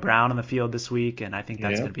Antonio Brown on the field this week, and I think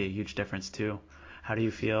that's going to be a huge difference too. How do you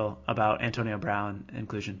feel about Antonio Brown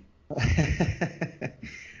inclusion?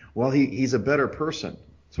 Well, he's a better person.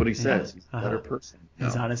 That's what he says. He's a better person.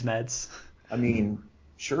 He's on his meds. I mean,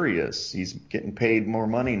 sure he is. He's getting paid more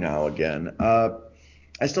money now again.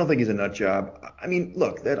 I still think he's a nut job. I mean,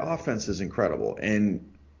 look, that offense is incredible,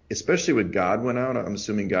 and especially with Godwin out. I'm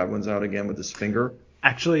assuming Godwin's out again with his finger.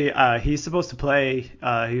 Actually, he's supposed to play.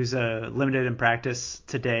 He was limited in practice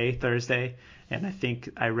today, Thursday, and I think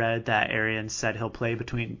I read that Arians said he'll play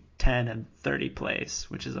between 10 and 30 plays,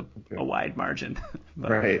 which is a wide margin.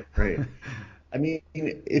 Right. I mean,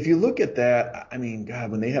 if you look at that, I mean, God,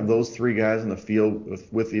 when they have those three guys in the field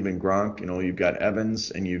with even Gronk, you've got Evans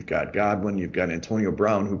and you've got Godwin, you've got Antonio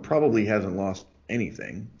Brown, who probably hasn't lost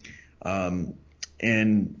anything, and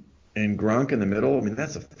Gronk in the middle. I mean,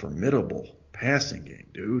 that's a formidable passing game,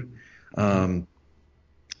 dude.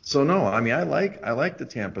 So no, I mean, I like the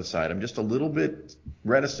Tampa side. I'm just a little bit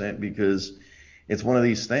reticent because it's one of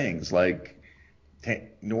these things like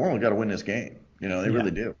New Orleans got to win this game. They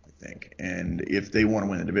really do, I think. And if they want to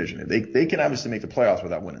win the division, they can obviously make the playoffs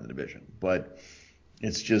without winning the division, but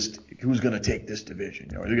it's just who's going to take this division?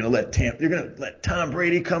 They're going to let Tom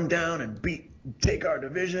Brady come down and take our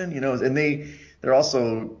division, and they're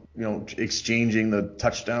also, exchanging the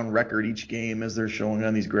touchdown record each game as they're showing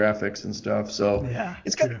on these graphics and stuff. So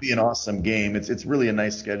it's going to be an awesome game. It's really a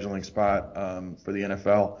nice scheduling spot for the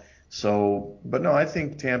NFL. So, but no, I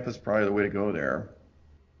think Tampa's probably the way to go there.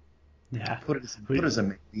 Yeah. Put it as a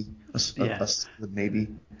maybe. A maybe.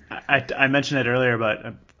 I mentioned it earlier, but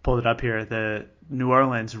I pulled it up here. The New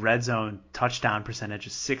Orleans red zone touchdown percentage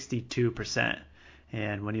is 62%.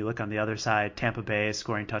 And when you look on the other side, Tampa Bay is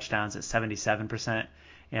scoring touchdowns at 77%.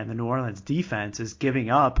 And the New Orleans defense is giving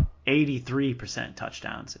up 83%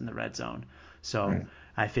 touchdowns in the red zone. So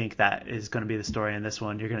I think that is going to be the story in this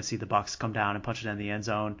one. You're going to see the Bucs come down and punch it in the end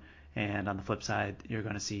zone. And on the flip side, you're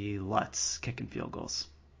going to see Lutz kicking field goals.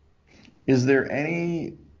 Is there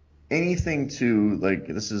anything to, like,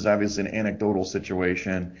 this is obviously an anecdotal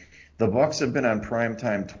situation. The Bucs have been on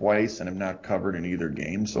primetime twice and have not covered in either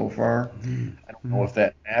game so far. I don't know if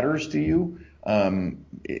that matters to you.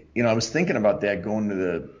 I was thinking about that going to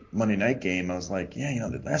the Monday night game. I was like,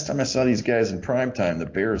 the last time I saw these guys in primetime, the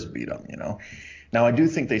Bears beat them, Now, I do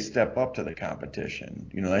think they step up to the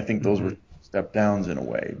competition. I think those were step downs in a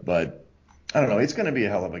way. But I don't know. It's going to be a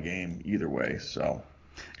hell of a game either way, so.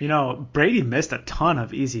 Brady missed a ton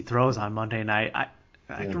of easy throws on Monday night.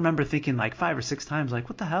 I can remember thinking like 5 or 6 times, like,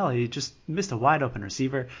 what the hell? He just missed a wide open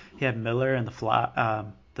receiver. He had Miller in the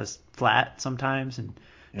flat sometimes and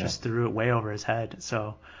just threw it way over his head.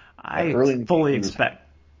 So I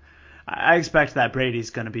expect that Brady's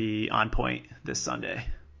going to be on point this Sunday.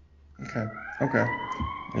 Okay.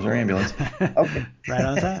 There's our ambulance. Okay. Right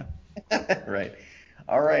on time. Right.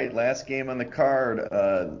 All right, last game on the card.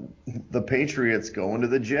 The Patriots going to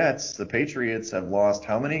the Jets. The Patriots have lost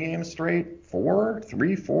how many games straight? 4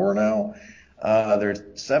 now. They're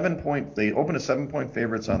 7-point. They opened as 7-point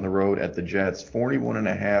favorites on the road at the Jets.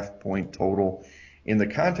 41.5 point total. In the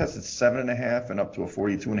contest, it's 7.5 and up to a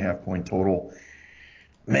 42.5 point total.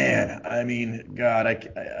 Man, I mean, God,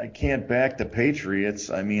 I can't back the Patriots.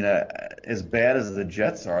 I mean, as bad as the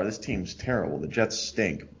Jets are, this team's terrible. The Jets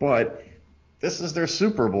stink, but this is their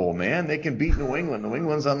Super Bowl, man. They can beat New England. New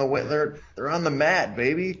England's on the way. They're on the mat,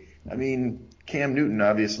 baby. I mean, Cam Newton,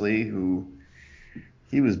 obviously,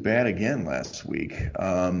 he was bad again last week.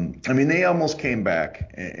 I mean, they almost came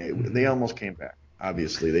back.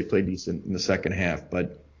 Obviously, they played decent in the second half,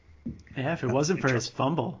 but if it wasn't for his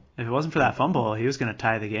fumble, if it wasn't for that fumble, he was going to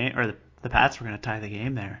tie the game, or the Pats were going to tie the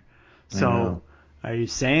game there. So, are you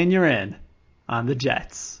saying you're in on the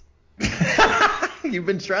Jets? You've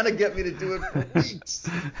been trying to get me to do it for weeks.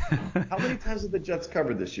 How many times have the Jets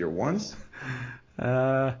covered this year? Once?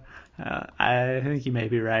 I think you may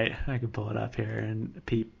be right. I can pull it up here and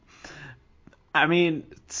peep. I mean,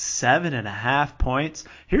 7.5 points.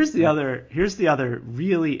 Here's the other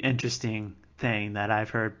really interesting thing that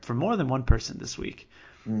I've heard from more than one person this week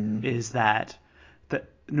is that the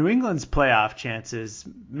New England's playoff chances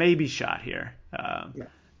may be shot here.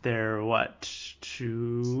 They're what?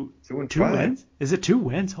 Two wins? Is it 2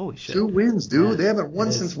 wins? Holy shit! 2 wins, dude. Yeah, they haven't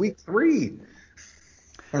won since week 3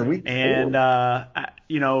 or week 4.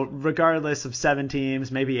 And regardless of 7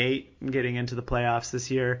 teams, maybe 8 getting into the playoffs this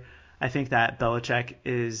year, I think that Belichick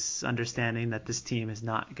is understanding that this team is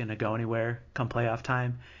not going to go anywhere come playoff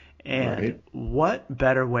time, And Right. what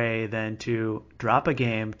better way than to drop a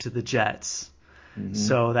game to the Jets Hmm.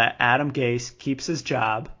 so that Adam Gase keeps his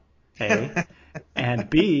job, A, and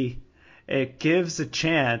B, it gives a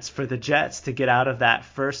chance for the Jets to get out of that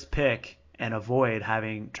first pick and avoid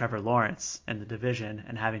having Trevor Lawrence in the division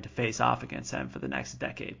and having to face off against him for the next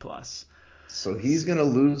decade plus. So he's going to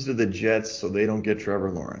lose to the Jets so they don't get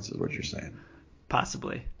Trevor Lawrence, is what you're saying.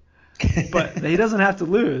 Possibly. But he doesn't have to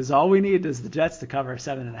lose. All we need is the Jets to cover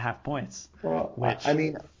 7.5 points, Well, I which,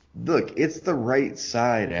 mean, look, it's the right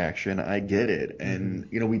side action. I get it.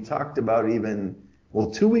 mhm, And, we talked about even, well,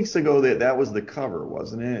 2 weeks ago that was the cover,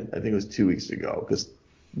 wasn't it? I think it was 2 weeks ago because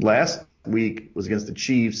last week was against the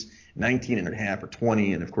Chiefs, 19 and a half or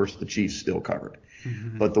 20. And of course, the Chiefs still covered.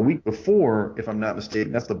 mhm. But the week before, if I'm not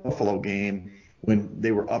mistaken, that's the Buffalo game when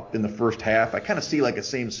they were up in the first half. I kind of see like a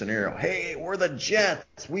same scenario. Hey, we're the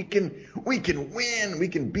Jets. We can win. We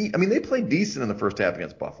can beat. I mean, they played decent in the first half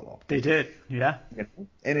against Buffalo. They did, yeah.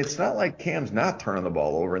 And it's not like Cam's not turning the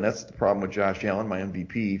ball over, and that's the problem with Josh Allen, my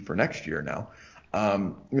MVP for next year now.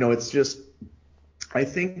 It's just I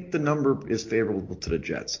think the number is favorable to the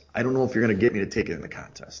Jets. I don't know if you're going to get me to take it in the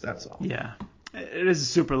contest. That's all. Yeah. It is a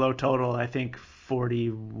super low total. I think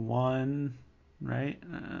 41, right?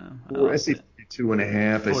 I I lost see it. 42 and a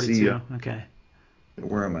half. I see 42. Okay.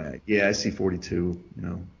 where am I at? Yeah, I see 42.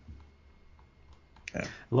 Yeah.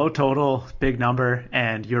 Low total, big number,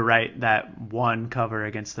 and you're right that one cover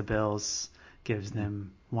against the Bills gives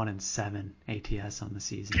them 1-7 ATS on the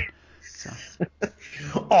season. So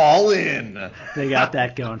All in. they got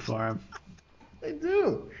that going for them. They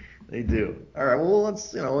do. They do. All right. Well,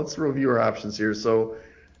 let's review our options here. So,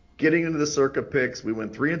 getting into the circa picks, we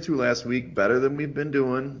went 3-2 last week, better than we've been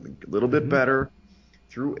doing, a little bit Mm-hmm. better.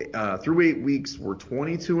 Through 8 weeks, we're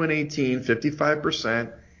 22 and 18,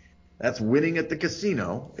 55%. That's winning at the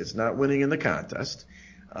casino. It's not winning in the contest.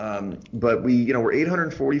 But we're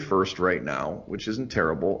 841st right now, which isn't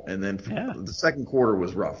terrible. And then Yeah. the second quarter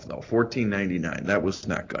was rough though, 14.99. That was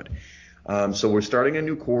not good. So we're starting a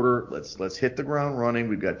new quarter. Let's hit the ground running.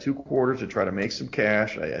 We've got 2 quarters to try to make some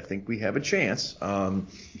cash. I think we have a chance.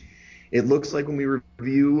 It looks like when we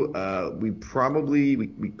review, we want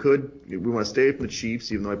to stay from the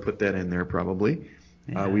Chiefs, even though I put that in there probably.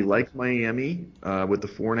 Yeah. We like Miami with the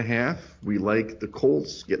 4.5. We like the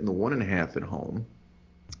Colts getting the 1.5 at home.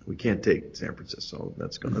 We can't take San Francisco.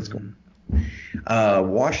 That's going. That's going.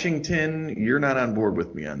 Washington, you're not on board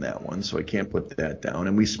with me on that one, so I can't put that down.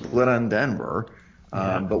 And we split on Denver,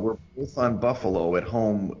 Yeah. but we're both on Buffalo at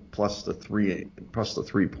home plus the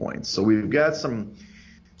 3 points. So we've got some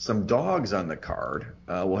dogs on the card.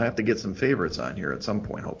 We'll have to get some favorites on here at some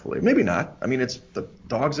point, hopefully. Maybe not. I mean, it's the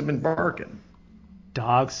dogs have been barking.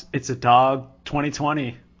 Dogs. It's a dog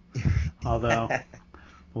 2020. Although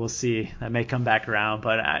we'll see. That may come back around,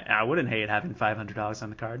 but I wouldn't hate having 500 dogs on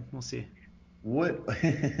the card. We'll see. What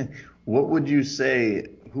what would you say?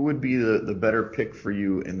 Who would be the better pick for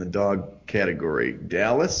you in the dog category?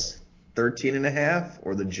 Dallas 13.5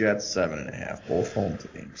 or the Jets 7.5? Both home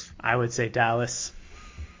teams. I would say Dallas.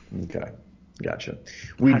 Okay, gotcha.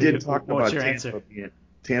 We did talk What's about your answer?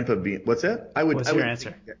 Tampa being. What's that? What's your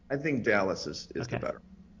answer? I think Dallas is the Okay. better.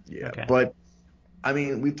 Yeah, Okay. but I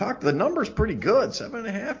mean, we've talked. The number's pretty good.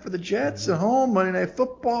 7.5 for the Jets at home. Monday Night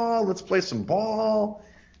Football. Let's play some ball,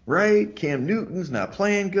 right? Cam Newton's not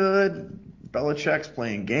playing good. Belichick's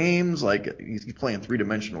playing games like he's playing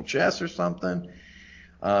three-dimensional chess or something.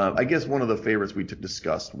 I guess one of the favorites we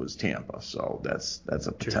discussed was Tampa, so that's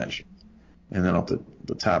a potential. And then up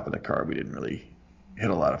the top of the card, we didn't really hit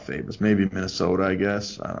a lot of favorites. Maybe Minnesota, I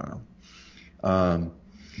guess. I don't know.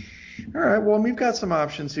 All right. Well, we've got some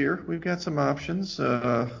options here. We've got some options.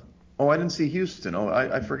 I didn't see Houston. Oh,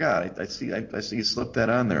 I forgot. I see you slipped that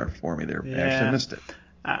on there for me there. Yeah. Actually, I missed it.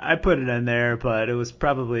 I put it in there, but it was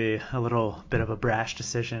probably a little bit of a brash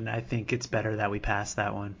decision. I think it's better that we pass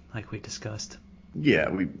that one, like we discussed. Yeah,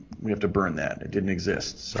 we have to burn that. It didn't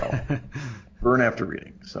exist. So burn after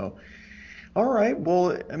reading. So. All right.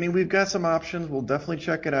 Well, I mean, we've got some options. We'll definitely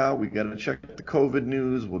check it out. We've got to check the COVID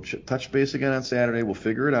news. We'll touch base again on Saturday. We'll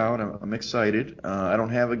figure it out. I'm excited. I don't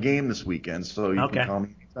have a game this weekend, so you can call me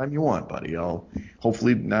anytime you want, buddy. I'll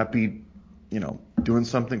hopefully not be, doing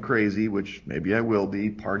something crazy, which maybe I will be,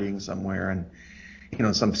 partying somewhere and,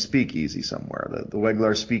 some speakeasy somewhere. The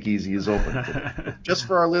Weglar Speakeasy is open today. Just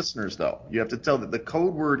for our listeners, though. You have to tell that the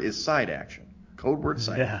code word is side action. Code word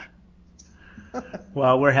side action.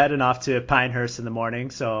 Well, we're heading off to Pinehurst in the morning,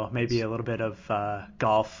 so maybe a little bit of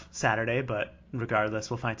golf Saturday, but regardless,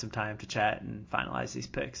 we'll find some time to chat and finalize these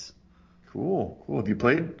picks. Cool. Have you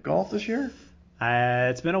played golf this year?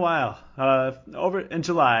 It's been a while. Over in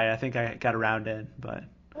July, I think I got a round in, but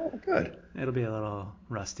Oh, good. It'll be a little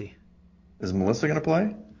rusty. Is Melissa going to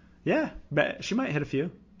play? Yeah, but she might hit a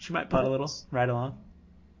few. She might putt a little, ride along.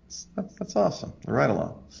 That's awesome. Right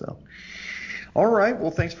along. So, all right.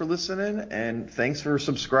 Well, thanks for listening and thanks for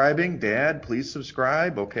subscribing. Dad, please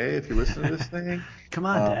subscribe. Okay, if you listen to this thing. Come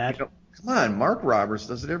on, Dad. Come on, Mark Roberts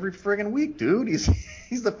does it every friggin' week, dude.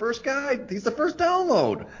 He's the first guy. He's the first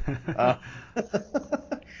download.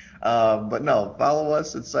 But no, follow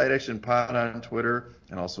us at Side Action Pod on Twitter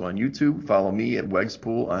and also on YouTube. Follow me at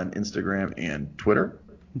Wegspool on Instagram and Twitter.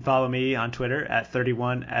 Follow me on Twitter at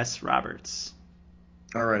 31sroberts.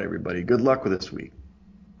 All right, everybody. Good luck with this week.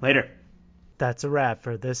 Later. That's a wrap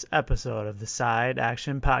for this episode of the Side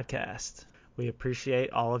Action Podcast. We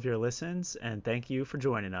appreciate all of your listens and thank you for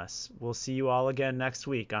joining us. We'll see you all again next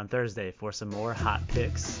week on Thursday for some more hot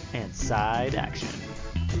picks and side action.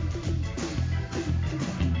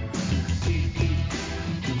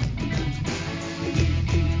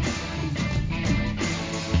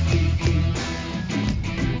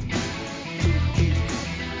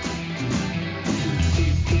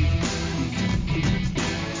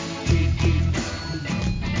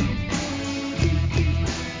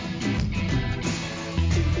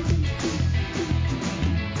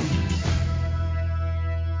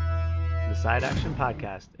 Side Action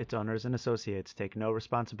Podcast, its owners and associates take no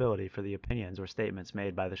responsibility for the opinions or statements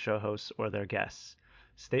made by the show hosts or their guests.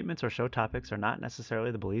 Statements or show topics are not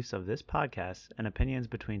necessarily the beliefs of this podcast, and opinions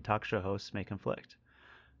between talk show hosts may conflict.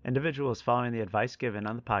 Individuals following the advice given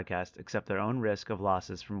on the podcast accept their own risk of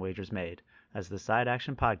losses from wagers made. As the Side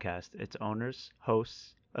Action Podcast, its owners,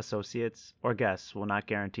 hosts, associates, or guests will not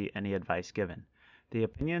guarantee any advice given. The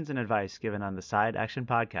opinions and advice given on the Side Action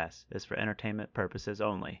Podcast is for entertainment purposes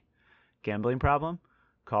only. Gambling problem?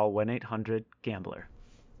 Call 1-800-GAMBLER.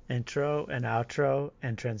 Intro and outro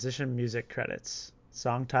and transition music credits.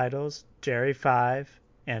 Song titles Jerry 5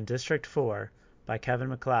 and District 4 by Kevin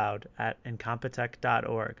MacLeod at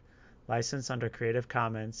incompetech.org. Licensed under Creative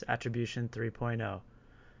Commons Attribution 3.0.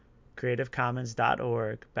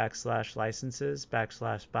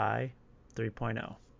 creativecommons.org/licenses/by 3.0.